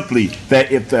simply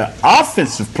that if the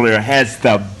offensive player has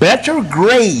the better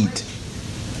grade,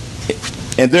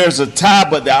 and there's a tie,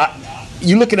 but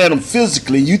you're looking at them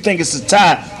physically, you think it's a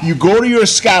tie, you go to your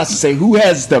scouts and say, who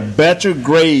has the better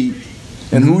grade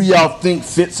and who y'all think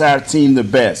fits our team the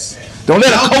best? Don't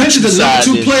let a coach decide the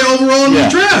number 2 player overall in the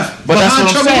draft. But behind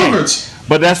Trevor Lawrence.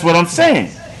 But that's what I'm saying.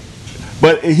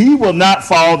 But he will not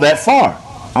fall that far.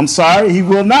 I'm sorry, he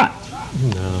will not.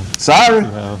 No. Sorry.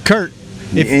 No. Kurt,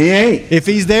 if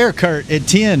he's there, Kurt, at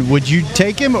 10, would you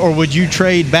take him or would you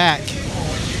trade back?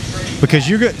 Because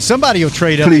somebody will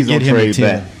trade up and get him at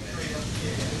 10. Back.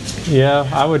 Yeah,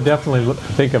 I would definitely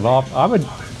think of I would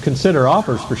consider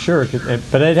offers for sure,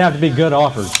 but they'd have to be good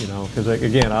offers, because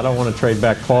again, I don't want to trade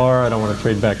back far. I don't want to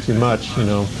trade back too much,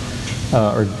 or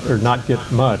not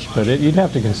get much. But you'd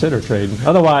have to consider trading.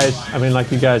 Otherwise, I mean,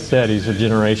 like you guys said, he's a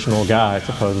generational guy.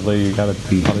 Supposedly, you got to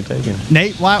probably take him.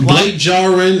 Nate, why? Blake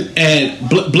Jarwin and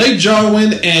what's the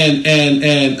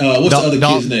other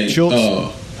kid's name?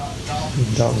 Schultz.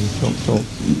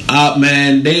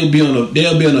 Man, they'll be on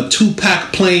a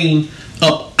 2-pack plane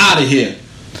up out of here.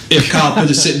 If Kyle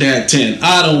Pitts is sitting there at 10,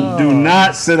 do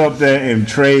not sit up there and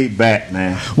trade back,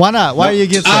 man. Why not? Why are you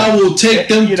against that? I will take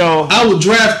them. I will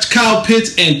draft Kyle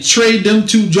Pitts and trade them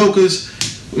 2 jokers,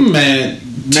 man,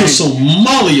 to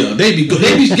Somalia. They be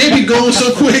going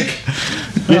so quick.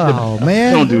 Oh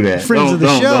man! Don't do that. Friends of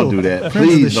the show. Don't do that. Friends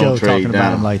Please of the show don't trade talking down.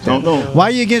 about him like that. Don't. Why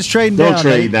are you against trading down? Don't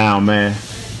trade down, man.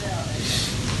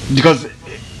 Because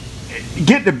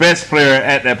get the best player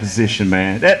at that position,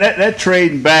 man. That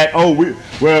trading back.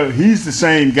 He's the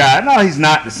same guy. No, he's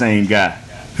not the same guy.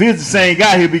 If he's the same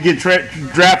guy, he'll be getting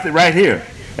drafted right here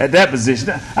at that position.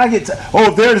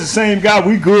 If they're the same guy,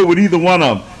 we good with either one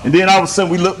of them. And then all of a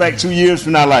sudden we look back 2 years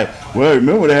from now like, well,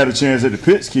 remember they had a chance at the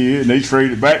Pitts kid and they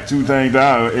traded back 2 things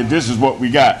down, and this is what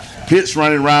we got. Pitts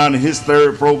running around in his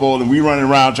 3rd Pro Bowl, and we running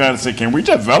around trying to say, can we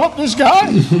develop this guy?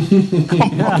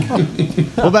 Come on.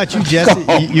 What about you, Jesse?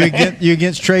 You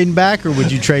against trading back, or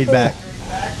would you trade back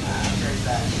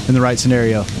in the right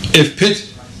scenario? If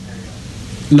Pitts,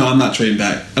 no, I'm not trading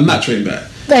back.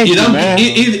 Thank you, man.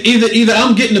 Either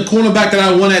I'm getting the cornerback that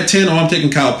I want at 10, or I'm taking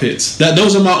Kyle Pitts.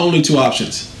 Those are my only 2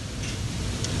 options.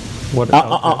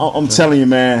 I'm telling you,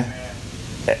 man.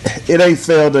 It ain't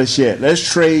failed us yet. Let's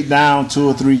trade down 2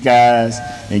 or 3 guys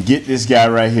and get this guy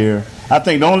right here. I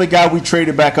think the only guy we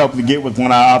traded back up to get was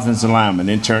one of our offensive linemen,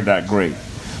 and it turned out great.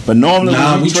 But normally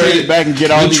when we trade back and get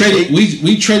all these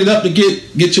we traded up to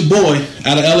get your boy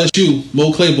out of LSU,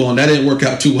 Mo Claiborne. That didn't work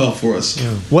out too well for us.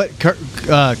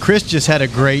 Yeah. Chris just had a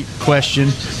great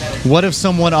question. What if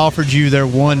someone offered you their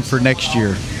one for next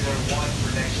year?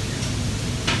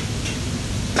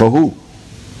 For who?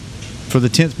 For the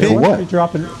 10th pick.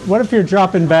 What if you're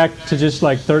dropping back to just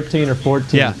like 13 or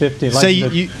 14, 15? Like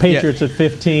the Patriots at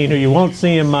 15, who you won't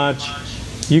see him much.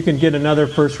 You can get another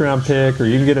first-round pick, or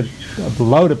you can get a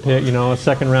loaded pick, a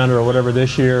second rounder or whatever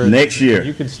this year. Next year,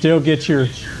 you can still get your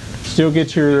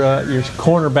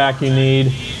cornerback you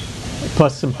need,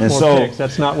 plus some more picks.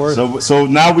 That's not worth it. So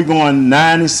now we're going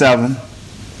 9-7,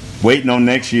 waiting on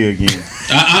next year again.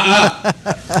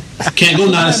 Can't go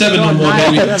 9-7 no more,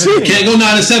 baby. Can't go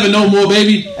 9-7 no more,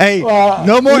 baby. Hey,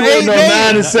 no more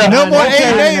 8-8. No more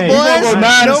 8-8, boys. Go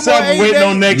 9-7, waiting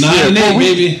on next year. 9-8,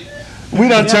 baby. We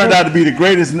done turned out to be the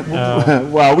greatest.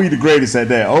 Well, we the greatest at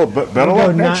that. Oh, but better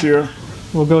luck next year.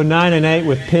 We'll go 9-8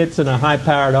 with Pitts and a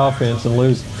high-powered offense and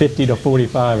lose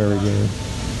 50-45 every game.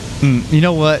 You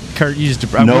know what, Kurt?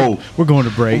 No. We're going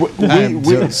to break.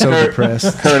 I'm so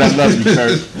depressed. Kurt, I love you,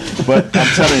 Kurt. But I'm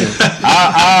telling you,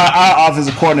 our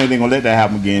offensive coordinator ain't going to let that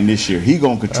happen again this year. He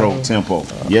going to control tempo.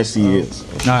 Yes, he is.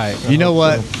 All right. You know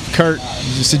what, Kurt?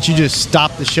 Since you just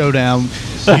stopped the showdown,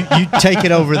 you take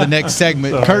it over the next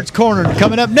segment. Kurt's Corner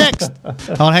coming up next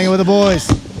on Hanging with the Boys.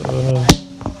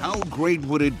 How great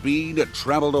would it be to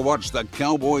travel to watch the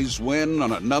Cowboys win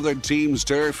on another team's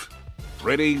turf?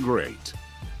 Pretty great.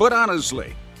 But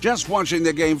honestly, just watching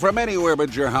the game from anywhere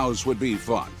but your house would be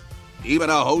fun.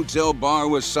 Even a hotel bar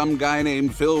with some guy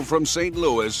named Phil from St.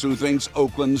 Louis who thinks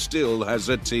Oakland still has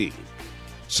a team.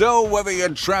 So whether you're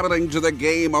traveling to the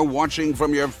game or watching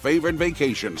from your favorite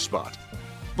vacation spot,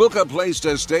 book a place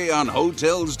to stay on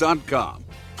Hotels.com,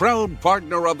 proud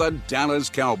partner of the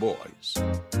Dallas Cowboys.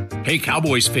 Hey,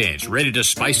 Cowboys fans, ready to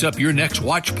spice up your next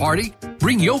watch party?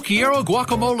 Bring Yo Quiero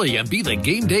guacamole and be the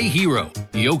game day hero.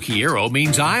 Yo Quiero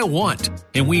means I want,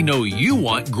 and we know you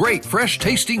want great,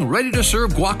 fresh-tasting,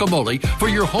 ready-to-serve guacamole for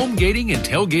your home gating and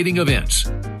tailgating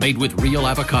events. Made with real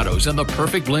avocados and the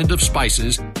perfect blend of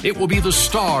spices, it will be the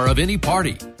star of any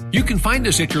party. You can find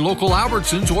us at your local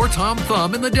Albertsons or Tom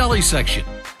Thumb in the deli section.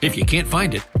 If you can't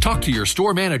find it, talk to your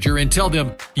store manager and tell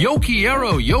them, Yo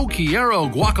Quiero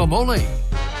guacamole.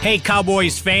 Hey,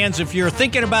 Cowboys fans, if you're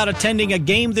thinking about attending a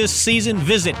game this season,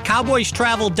 visit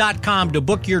CowboysTravel.com to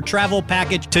book your travel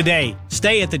package today.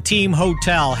 Stay at the team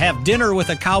hotel, have dinner with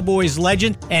a Cowboys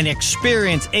legend, and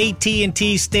experience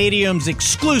AT&T Stadium's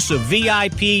exclusive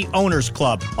VIP Owners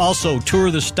Club. Also,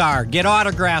 tour the Star, get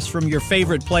autographs from your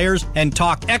favorite players, and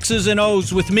talk X's and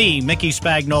O's with me, Mickey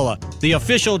Spagnola. The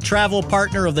official travel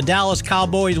partner of the Dallas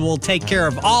Cowboys will take care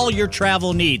of all your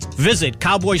travel needs. Visit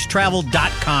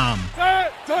CowboysTravel.com.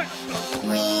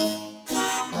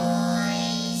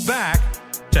 Back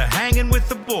to Hanging with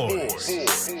the Boys.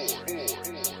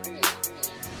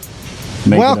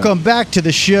 Welcome back to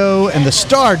the show, and the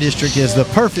Star District is the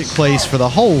perfect place for the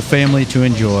whole family to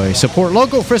enjoy. Support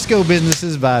local Frisco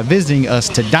businesses by visiting us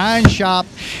to dine, shop,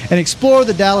 and explore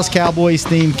the Dallas Cowboys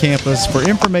themed campus. For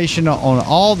information on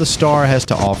all the Star has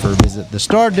to offer, visit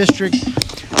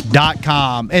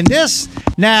thestardistrict.com. And this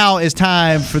now is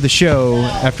time for the show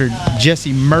after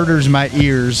Jesse murders my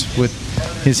ears with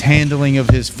his handling of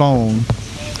his phone.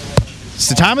 It's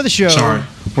the time of the show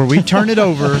where we turn it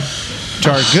over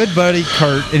to our good buddy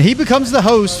Kurt, and he becomes the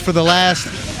host for the last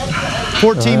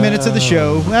 14 minutes of the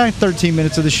show, 13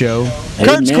 minutes of the show.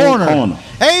 Kurt's Corner.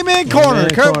 Amen Corner.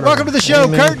 Kurt, welcome to the show.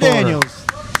 Amen Kurt Corner. Daniels.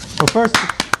 Well, first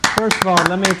of all,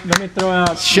 let me throw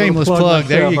out shameless plug.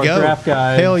 There you go. Draft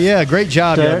guide. Hell yeah, great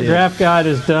job. Draft guide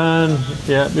is done.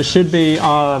 Yeah, it should be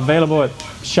available at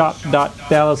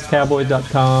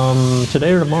shop.dallascowboys.com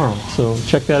today or tomorrow. So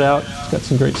check that out. It's got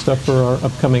some great stuff for our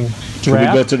upcoming draft. Should we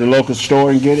go to the local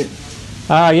store and get it?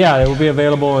 Yeah, it will be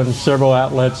available in several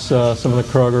outlets, some of the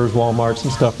Kroger's, Walmarts,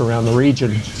 and stuff around the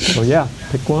region. So yeah,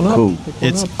 pick one up. Cool.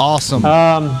 It's awesome.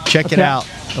 Check it out.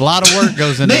 A lot of work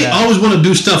goes into they that. They always want to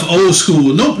do stuff old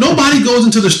school. Nobody goes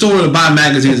into the store to buy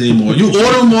magazines anymore. You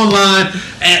order them online,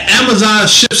 and Amazon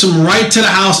ships them right to the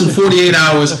house in 48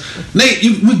 hours. Nate,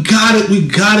 we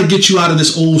gotta get you out of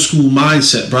this old school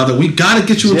mindset, brother. We gotta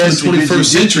get you into the 21st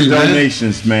century, man.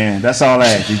 Donations, man. That's all I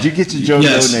ask. Did you get your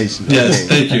donations? Yes,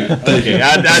 thank you.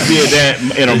 I did that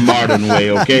in a modern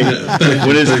way, okay?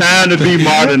 When it's time to be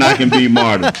modern, I can be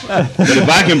modern. But if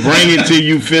I can bring it to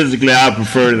you physically, I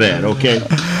prefer that, okay?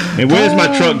 And where's my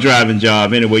truck driving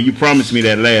job anyway? You promised me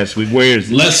that last week. Where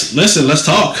is it? Let's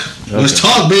talk. Okay. Let's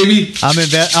talk, baby. I want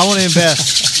to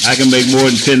invest. I can make more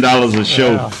than $10 a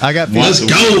show. Let's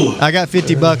go. I got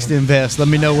 $50 to invest. Let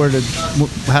me know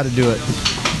how to do it.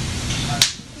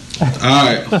 All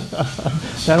right.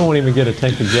 That won't even get a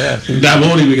tank of gas. That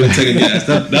won't even get a tank of gas.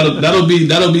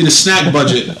 That'll be the snack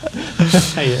budget.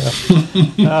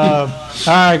 All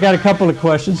right, I got a couple of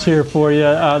questions here for you.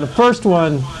 The first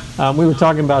one, we were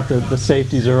talking about the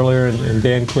safeties earlier, and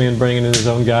Dan Quinn bringing in his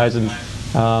own guys, and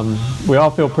we all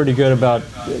feel pretty good about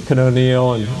Keanu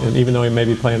Neal, and even though he may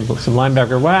be playing some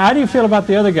linebacker. Well, how do you feel about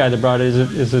the other guy that brought it?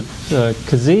 Is it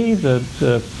Kazee,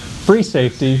 the free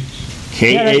safety?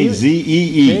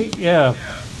 Kazee. Yeah.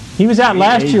 He was out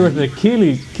last year with the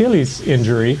Achilles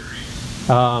injury,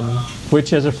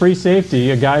 which as a free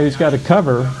safety, a guy who's got to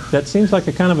cover, that seems like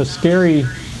a kind of a scary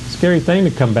thing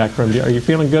to come back from. Are you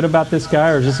feeling good about this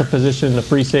guy, or is this a position, the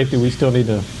free safety, we still need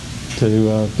to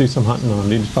do some hunting on,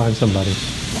 need to find somebody?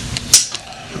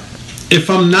 If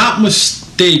I'm not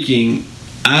mistaken,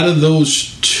 out of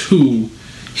those two,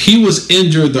 he was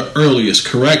injured the earliest,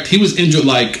 correct? He was injured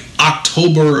like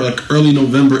October, like early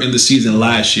November in the season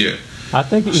last year. I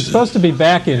think he's supposed to be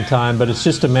back in time, but it's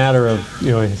just a matter of,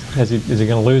 is he going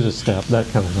to lose a step, that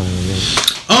kind of thing.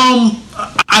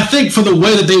 I think for the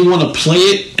way that they want to play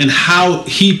it and how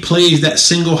he plays that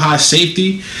single high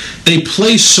safety, they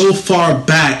play so far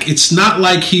back. It's not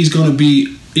like he's going to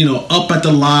be, up at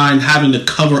the line having to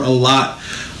cover a lot.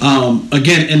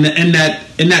 Again, in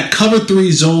that cover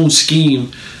 3 zone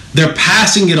scheme, they're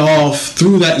passing it off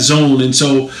through that zone, and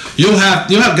so you'll have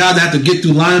guys that have to get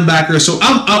through linebackers. So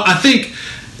I think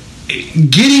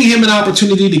getting him an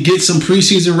opportunity to get some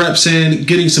preseason reps in,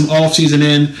 getting some offseason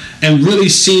in, and really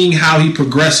seeing how he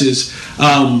progresses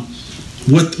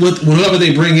with whatever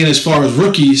they bring in as far as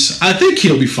rookies, I think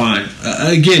he'll be fine.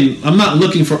 Again, I'm not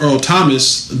looking for Earl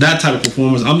Thomas, that type of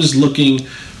performance. I'm just looking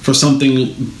for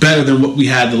something better than what we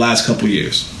had the last couple of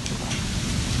years.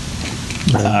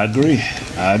 I agree,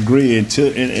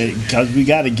 because we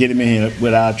got to get him in here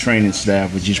with our training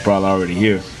staff, which is probably already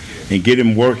here, and get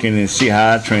him working and see how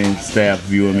our training staff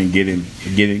view him and getting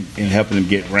and helping him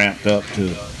get ramped up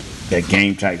to that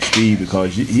game type speed,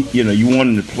 because you want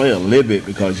him to play a little bit,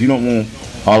 because you don't want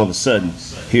all of a sudden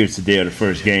here's the day of the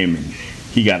first game and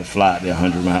he got to fly out there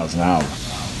 100 miles an hour.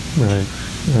 Right.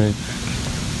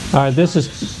 All right, this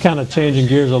is kind of changing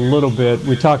gears a little bit.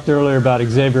 We talked earlier about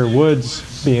Xavier Woods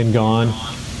being gone.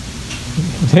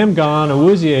 With him gone,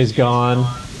 Awuzie's gone.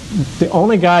 The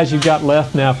only guys you've got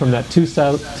left now from that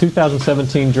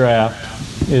 2017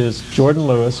 draft is Jordan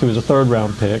Lewis, who was a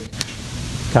third-round pick,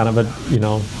 kind of a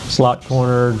slot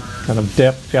corner, kind of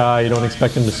depth guy. You don't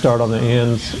expect him to start on the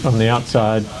ends, on the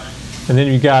outside. And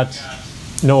then you got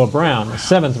Noah Brown, a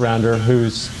 7th-rounder,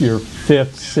 who's your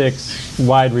 5th, 6th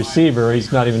wide receiver.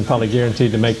 He's not even probably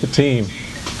guaranteed to make the team.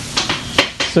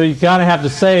 So you kind of have to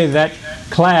say that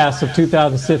class of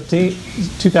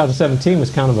 2017 was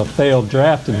kind of a failed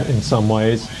draft in some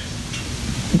ways.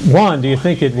 One, do you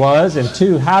think it was? And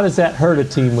two, how does that hurt a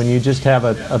team when you just have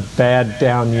a bad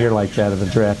down year like that in the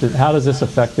draft? How does this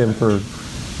affect them for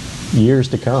years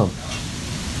to come?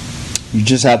 You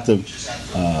just have to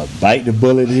bite the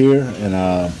bullet here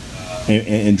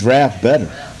and draft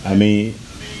better. I mean,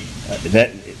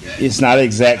 that it's not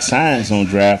exact science on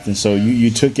drafting, so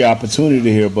you took your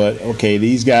opportunity here, but okay,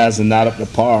 these guys are not up to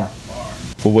par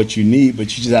for what you need,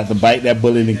 but you just have to bite that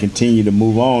bullet and continue to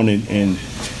move on and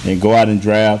go out and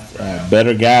draft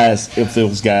better guys if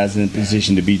those guys are in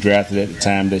position to be drafted at the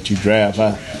time that you draft.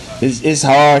 It's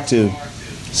hard to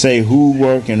say who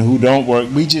work and who don't work.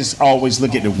 We just always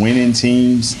look at the winning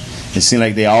teams and seem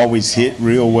like they always hit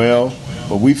real well.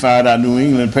 But we found out New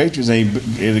England Patriots ain't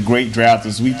the great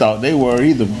drafters we thought they were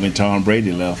either when Tom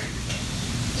Brady left.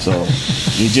 So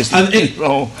you just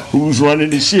who's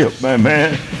running the ship,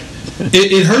 man.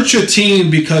 It hurts your team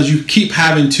because you keep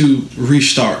having to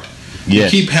restart.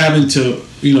 Yes. You keep having to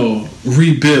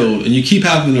rebuild, and you keep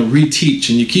having to reteach,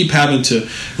 and you keep having to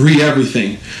read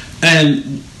everything.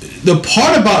 And the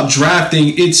part about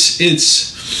drafting, it's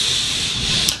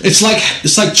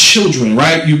like children,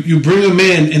 right? You bring them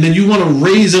in, and then you want to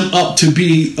raise them up to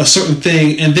be a certain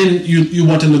thing, and then you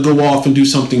want them to go off and do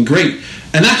something great.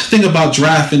 And that's the thing about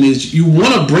drafting is you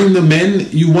want to bring them in,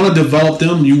 you want to develop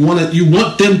them, you want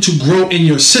them to grow in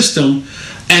your system,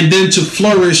 and then to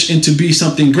flourish and to be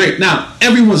something great. Now,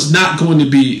 everyone's not going to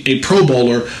be a Pro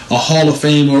Bowler, a Hall of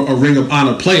Fame, or a Ring of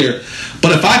Honor player.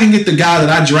 But if I can get the guy that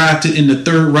I drafted in the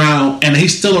 3rd round and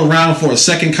he's still around for a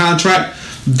second contract,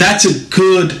 that's a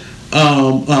good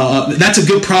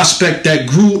prospect that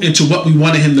grew into what we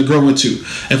wanted him to grow into.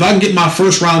 If I can get my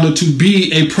 1st rounder to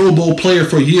be a Pro Bowl player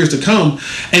for years to come,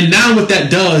 and now what that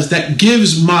does, that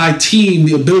gives my team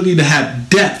the ability to have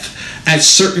depth at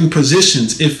certain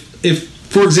positions. If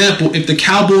for example, if the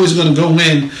Cowboys are going to go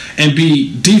in and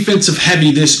be defensive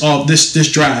heavy this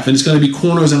draft, and it's going to be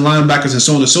corners and linebackers and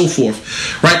so on and so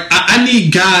forth, right? I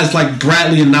need guys like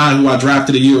Bradley and Nye, who I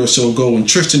drafted a year or so ago, and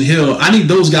Tristan Hill. I need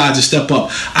those guys to step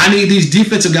up. I need these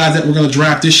defensive guys that we're going to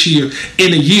draft this year,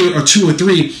 in a year or 2 or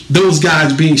 3, those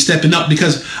guys stepping up,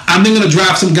 because I'm then going to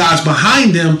draft some guys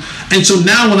behind them. And so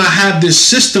now when I have this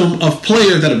system of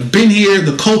players that have been here,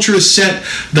 the culture is set,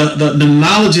 the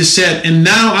knowledge is set, and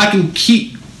now I can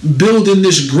keep building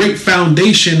this great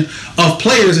foundation of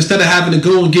players instead of having to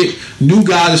go and get new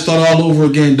guys and start all over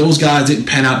again. Those guys didn't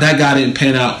pan out. That guy didn't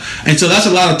pan out. And so that's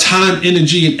a lot of time,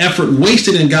 energy, and effort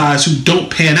wasted in guys who don't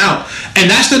pan out. And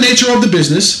that's the nature of the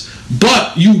business.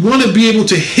 But you want to be able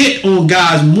to hit on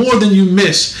guys more than you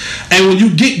miss. And when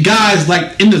you get guys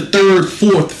like in the 3rd,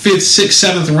 4th, 5th,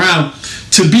 6th, 7th round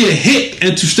to be a hit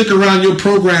and to stick around your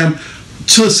program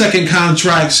to second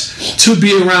contracts, to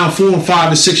be around 4 and 5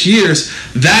 and 6 years,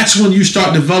 that's when you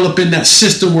start developing that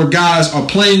system where guys are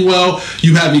playing well,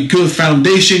 you have a good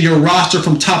foundation, your roster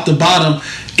from top to bottom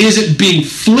isn't being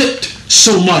flipped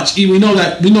so much. We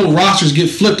know rosters get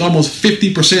flipped almost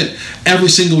 50% every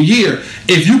single year.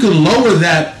 If you can lower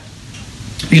that,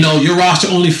 your roster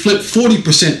only flipped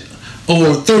 40%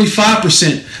 or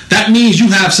 35%, that means you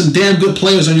have some damn good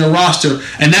players on your roster,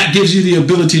 and that gives you the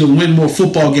ability to win more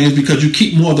football games because you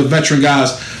keep more of the veteran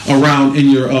guys around in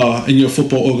your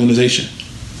football organization.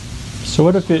 So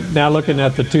what if now looking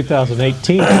at the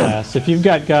 2018 class, if you've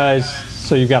got guys,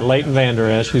 so you've got Leighton Vander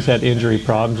Esch, who's had injury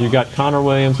problems, you've got Connor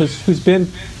Williams, who's been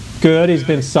good, he's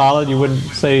been solid, you wouldn't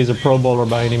say he's a Pro Bowler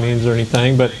by any means or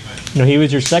anything, but he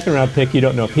was your 2nd round pick, you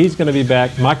don't know if he's going to be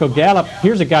back. Michael Gallup,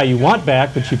 here's a guy you want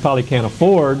back, but you probably can't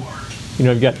afford.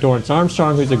 You've got Dorrance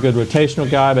Armstrong, who's a good rotational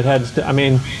guy, but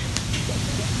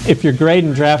if you're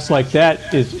grading drafts like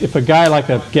that, if a guy like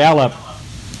a Gallup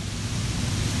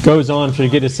goes on to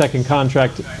get his 2nd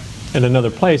contract in another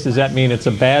place, does that mean it's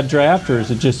a bad draft, or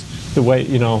is it just the way,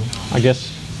 I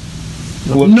guess?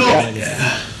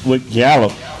 With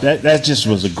Gallup, that just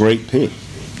was a great pick.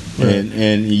 Right.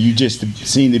 And you just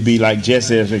seem to be, like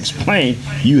Jesse has explained,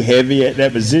 you heavy at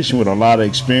that position with a lot of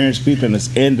experienced people,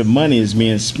 and the money is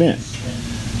being spent.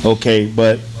 Okay,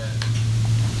 but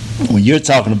when you're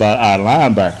talking about our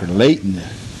linebacker, Leighton,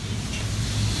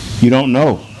 you don't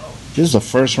know. This is a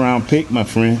 1st round pick, my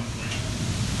friend,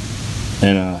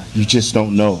 and you just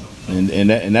don't know,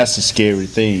 and that's a scary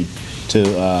thing. To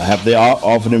have they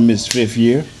offered him his 5th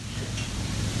year?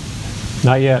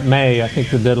 Not yet. May. I think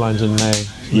the deadline's in May.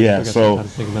 Yeah, so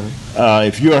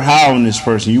if you're high on this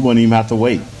person, you wouldn't even have to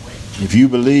wait. If you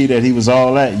believe that he was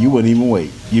all that, you wouldn't even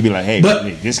wait. You'd be like, hey,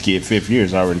 this kid 5th year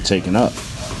is already taken up.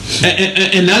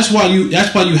 And that's why you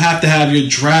have to have your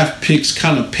draft picks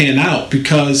kind of pan out,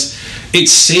 because it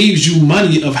saves you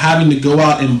money of having to go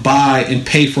out and buy and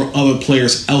pay for other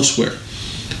players elsewhere.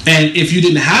 And if you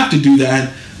didn't have to do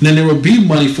that, then there would be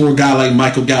money for a guy like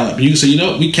Michael Gallup. You can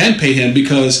say, we can pay him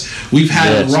because we've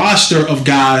had a roster of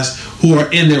guys who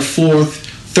are in their 4th,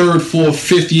 3rd, 4th,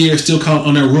 5th year, still count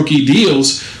on their rookie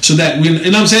deals, so that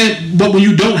I'm saying, but when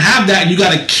you don't have that, you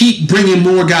got to keep bringing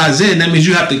more guys in. That means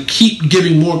you have to keep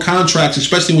giving more contracts,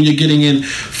 especially when you're getting in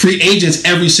free agents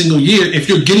every single year. If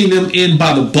you're getting them in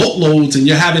by the boatloads and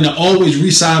you're having to always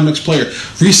re-sign next player,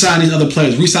 re-sign these other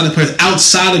players, re-sign the players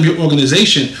outside of your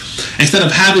organization, instead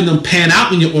of having them pan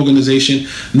out in your organization,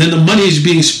 then the money is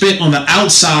being spent on the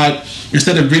outside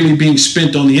instead of really being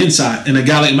spent on the inside. And a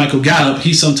guy like Michael Gallup,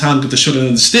 he sometimes gets the short end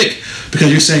of the stick,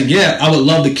 because you're saying, I would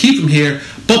love to keep him here,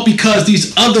 but because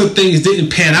these other things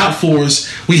didn't pan out for us,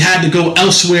 we had to go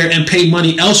elsewhere and pay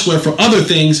money elsewhere for other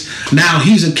things. Now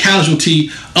he's a casualty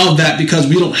of that because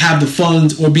we don't have the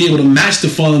funds or be able to match the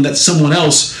fund that someone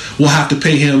else will have to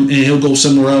pay him, and he'll go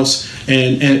somewhere else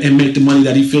and make the money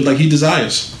that he feels like he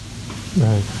desires.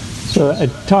 Right. So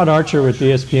Todd Archer with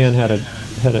ESPN had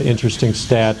an interesting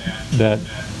stat that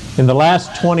in the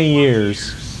last 20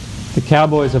 years, the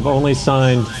Cowboys have only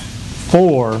signed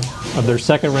 4 of their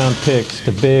 2nd round picks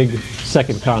to big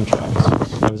 2nd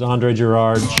contracts. That was Andre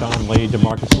Gerard, Sean Lee,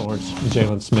 DeMarcus Lawrence, and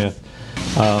Jalen Smith.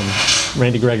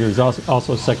 Randy Gregory is also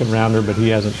a 2nd rounder, but he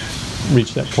hasn't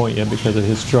reached that point yet because of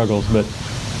his struggles. But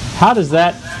how does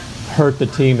that hurt the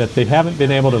team that they haven't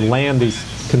been able to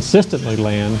consistently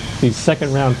land these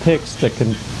 2nd round picks that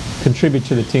can contribute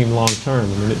to the team long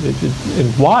term?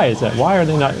 And why is that? Why are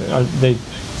they not? They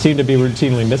seem to be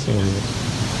routinely missing them.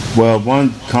 Well,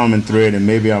 one common thread, and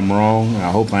maybe I'm wrong, and I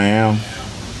hope I am,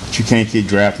 but you can't keep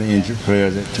drafting injured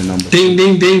players at your number. Ding,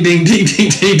 ding, ding, ding, ding, ding,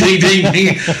 ding, ding, ding,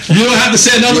 ding. You don't have to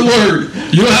say another word.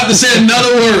 You don't have to say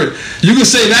another word. You can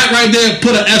say that right there,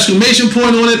 put an exclamation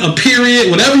point on it, a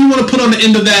period, whatever you want to put on the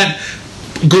end of that.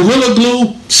 Gorilla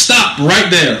Glue, stop right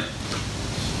there.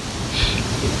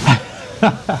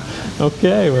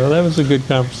 Okay, well, that was a good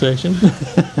conversation.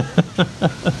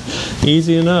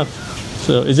 Easy enough.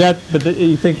 So is that? But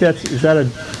you think is that a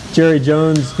Jerry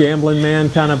Jones gambling man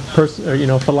kind of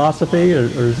philosophy, or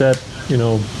is that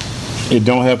It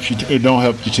don't help you. It don't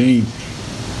help your team.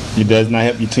 It does not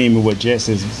help your team. And what Jess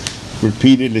has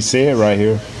repeatedly said right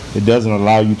here, it doesn't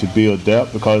allow you to build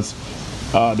depth because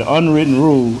the unwritten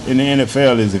rule in the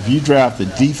NFL is if you draft a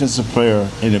defensive player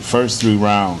in the first 3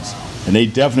 rounds, and they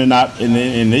definitely not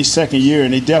in their second year,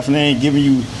 and they definitely ain't giving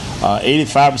you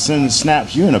 85% of the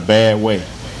snaps, you're in a bad way.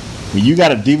 When you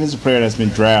got a defensive player that's been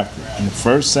drafted in the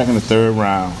first, second, or third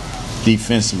round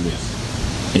defensively,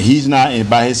 and he's not, and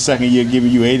by his second year,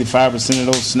 giving you 85% of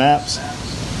those snaps,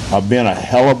 or being a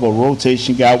hell of a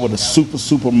rotation guy with a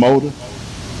super motor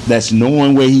that's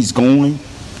knowing where he's going,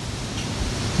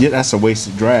 yeah, that's a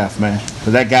wasted draft, man.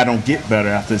 Because that guy don't get better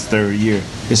after his third year.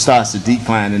 It starts to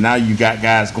decline, and now you got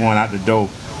guys going out the door,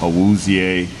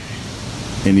 Awuzie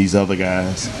and these other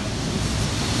guys.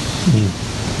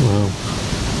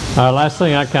 Wow. Last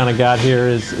thing I kind of got here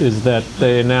is that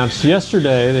they announced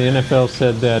yesterday, the NFL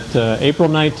said that April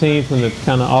 19th, when the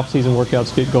kind of off-season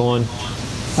workouts get going,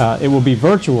 it will be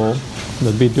virtual.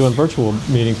 They'll be doing virtual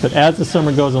meetings, but as the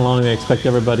summer goes along, they expect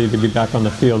everybody to be back on the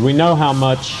field. We know how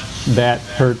much that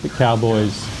hurt the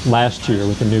Cowboys last year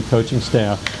with the new coaching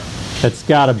staff. That's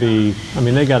got to be,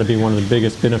 they got to be one of the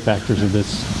biggest benefactors of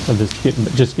this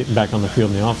getting back on the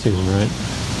field in the offseason,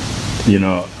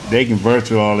 right? They can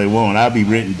virtual all they want. I'll be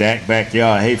renting Dak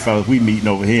backyard. Hey, fellas, we meeting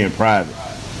over here in private.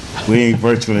 We ain't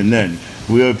virtualing nothing.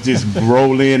 We'll just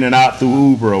roll in and out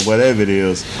through Uber or whatever it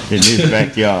is in his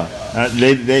backyard.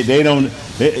 They don't,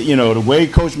 the way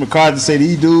Coach McCarthy said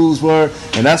these dudes were,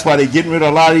 and that's why they getting rid of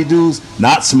a lot of these dudes,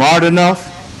 not smart enough.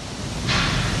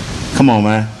 Come on,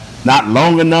 man. Not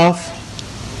long enough.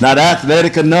 Not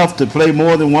athletic enough to play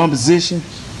more than one position.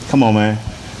 Come on, man.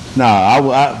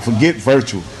 I forget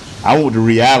virtual. I want the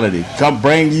reality. Come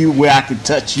bring you where I can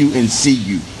touch you and see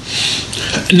you.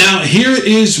 Now, here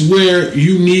is where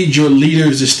you need your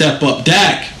leaders to step up.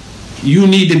 Dak, you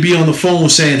need to be on the phone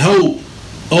saying,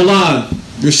 O-line,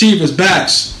 receivers,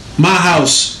 backs, my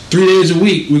house, 3 days a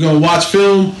week. We're going to watch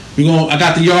film. I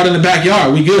got the yard in the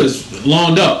backyard. We good. It's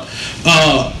lawned up.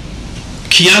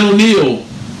 Keanu Neal,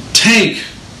 Tank,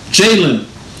 Jalen,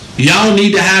 y'all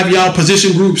need to have y'all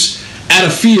position groups at a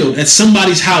field, at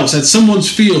somebody's house, at someone's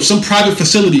field, some private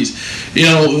facilities.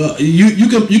 You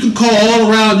can call all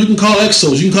around. You can call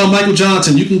Exos. You can call Michael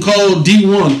Johnson. You can call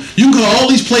D1. You can call all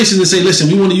these places and say,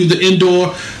 listen, we want to use the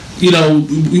indoor.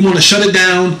 We want to shut it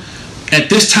down at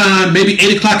this time, maybe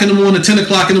 8 o'clock in the morning, 10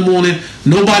 o'clock in the morning.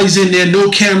 Nobody's in there, no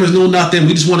cameras, no nothing.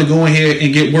 We just want to go in here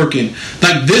and get working.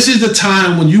 Like, this is the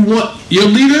time when you want your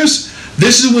leaders.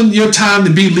 This is when your time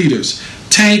to be leaders.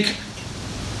 Tank,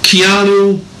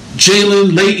 Keanu,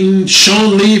 Jalen, Leighton,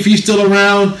 Sean Lee, if he's still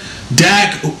around,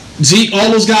 Dak, Zeke, all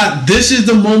those guys. This is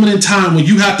the moment in time when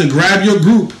you have to grab your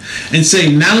group and say,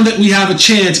 now that we have a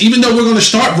chance, even though we're going to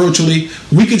start virtually,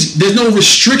 there's no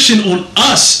restriction on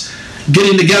us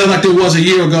getting together like there was a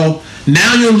year ago.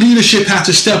 Now your leadership has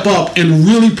to step up and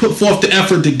really put forth the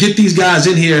effort to get these guys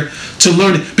in here to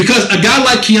learn it. Because a guy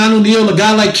like Keanu Neal, a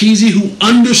guy like Kesey, who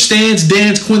understands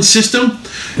Dan Quinn's system,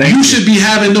 you should be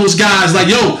having those guys like,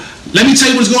 let me tell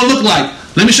you what it's going to look like.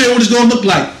 Let me show you what it's going to look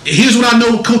like. Here's what I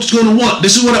know coach is going to want.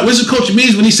 This is what coach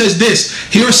means when he says this.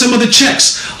 Here are some of the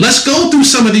checks. Let's go through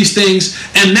some of these things.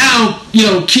 And now,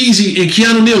 Kesey and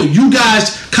Keanu Neal, you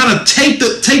guys kind of take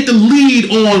the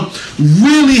lead on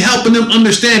really helping them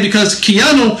understand, because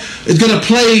Keanu is going to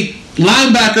play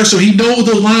linebacker, so he knows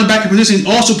those linebacker positions.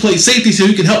 He also plays safety, so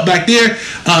he can help back there.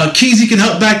 Kesey can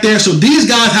help back there. So these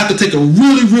guys have to take a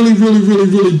really, really, really, really,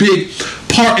 really big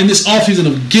part in this offseason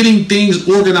of getting things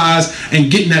organized and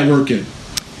getting that work in.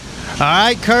 All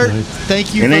right, Kurt.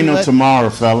 Thank you. It ain't no tomorrow,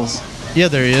 fellas. Yeah,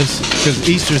 there is, because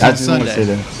Easter's on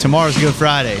Sunday. Tomorrow's Good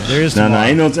Friday. There is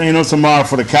tomorrow. No, ain't no tomorrow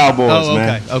for the Cowboys,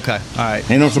 man. Okay, all right.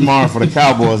 Ain't no tomorrow for the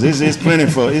Cowboys. It's plenty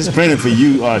for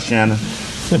you, Shannon.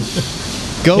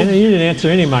 Go. You didn't answer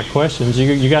any of my questions.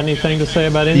 You got anything to say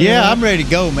about anything? Yeah, I'm ready to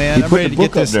go, man. I'm ready to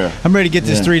get this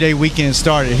 3-day weekend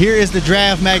started. Here is the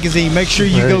Draft Magazine. Make sure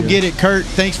you go get it, Kurt.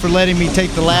 Thanks for letting me take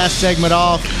the last segment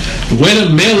off. Way to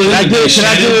mail it. Should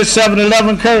I do this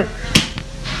 7-Eleven, Kurt?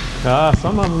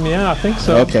 Some of them, yeah, I think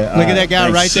so. Okay. Look at that guy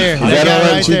right there. Is that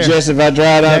all right with you, Jess, if I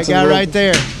drive out that guy right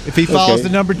there. If he falls to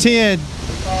number 10,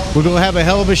 we're going to have a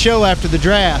hell of a show after the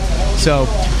draft. So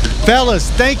Fellas,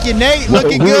 thank you, Nate.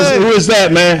 Looking good. Who is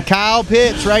that, man? Kyle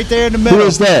Pitts, right there in the middle. Who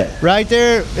is that? Right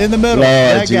there in the middle.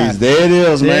 Lord, geez, there it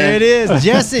is, man. There it is.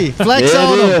 Jesse, flex there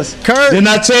on it him. is. Kurt. Didn't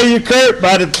I tell you, Kurt,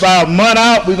 by a month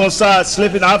out, we're going to start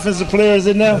slipping offensive players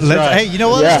in there? Hey, you know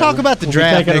what? Let's talk about the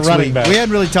draft next week. Back. We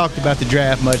hadn't really talked about the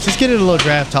draft much. Let's get into a little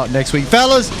draft talk next week.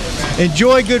 Fellas,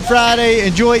 enjoy Good Friday.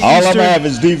 Enjoy Easter. All I'm going to have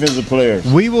is defensive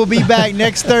players. We will be back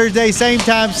next Thursday, same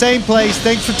time, same place.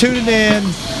 Thanks for tuning in.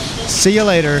 See you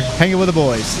later. Hanging with the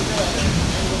boys.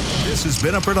 This has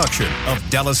been a production of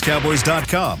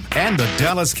DallasCowboys.com and the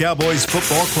Dallas Cowboys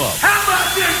Football Club. How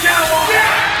about this, Cowboys?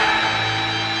 Yeah!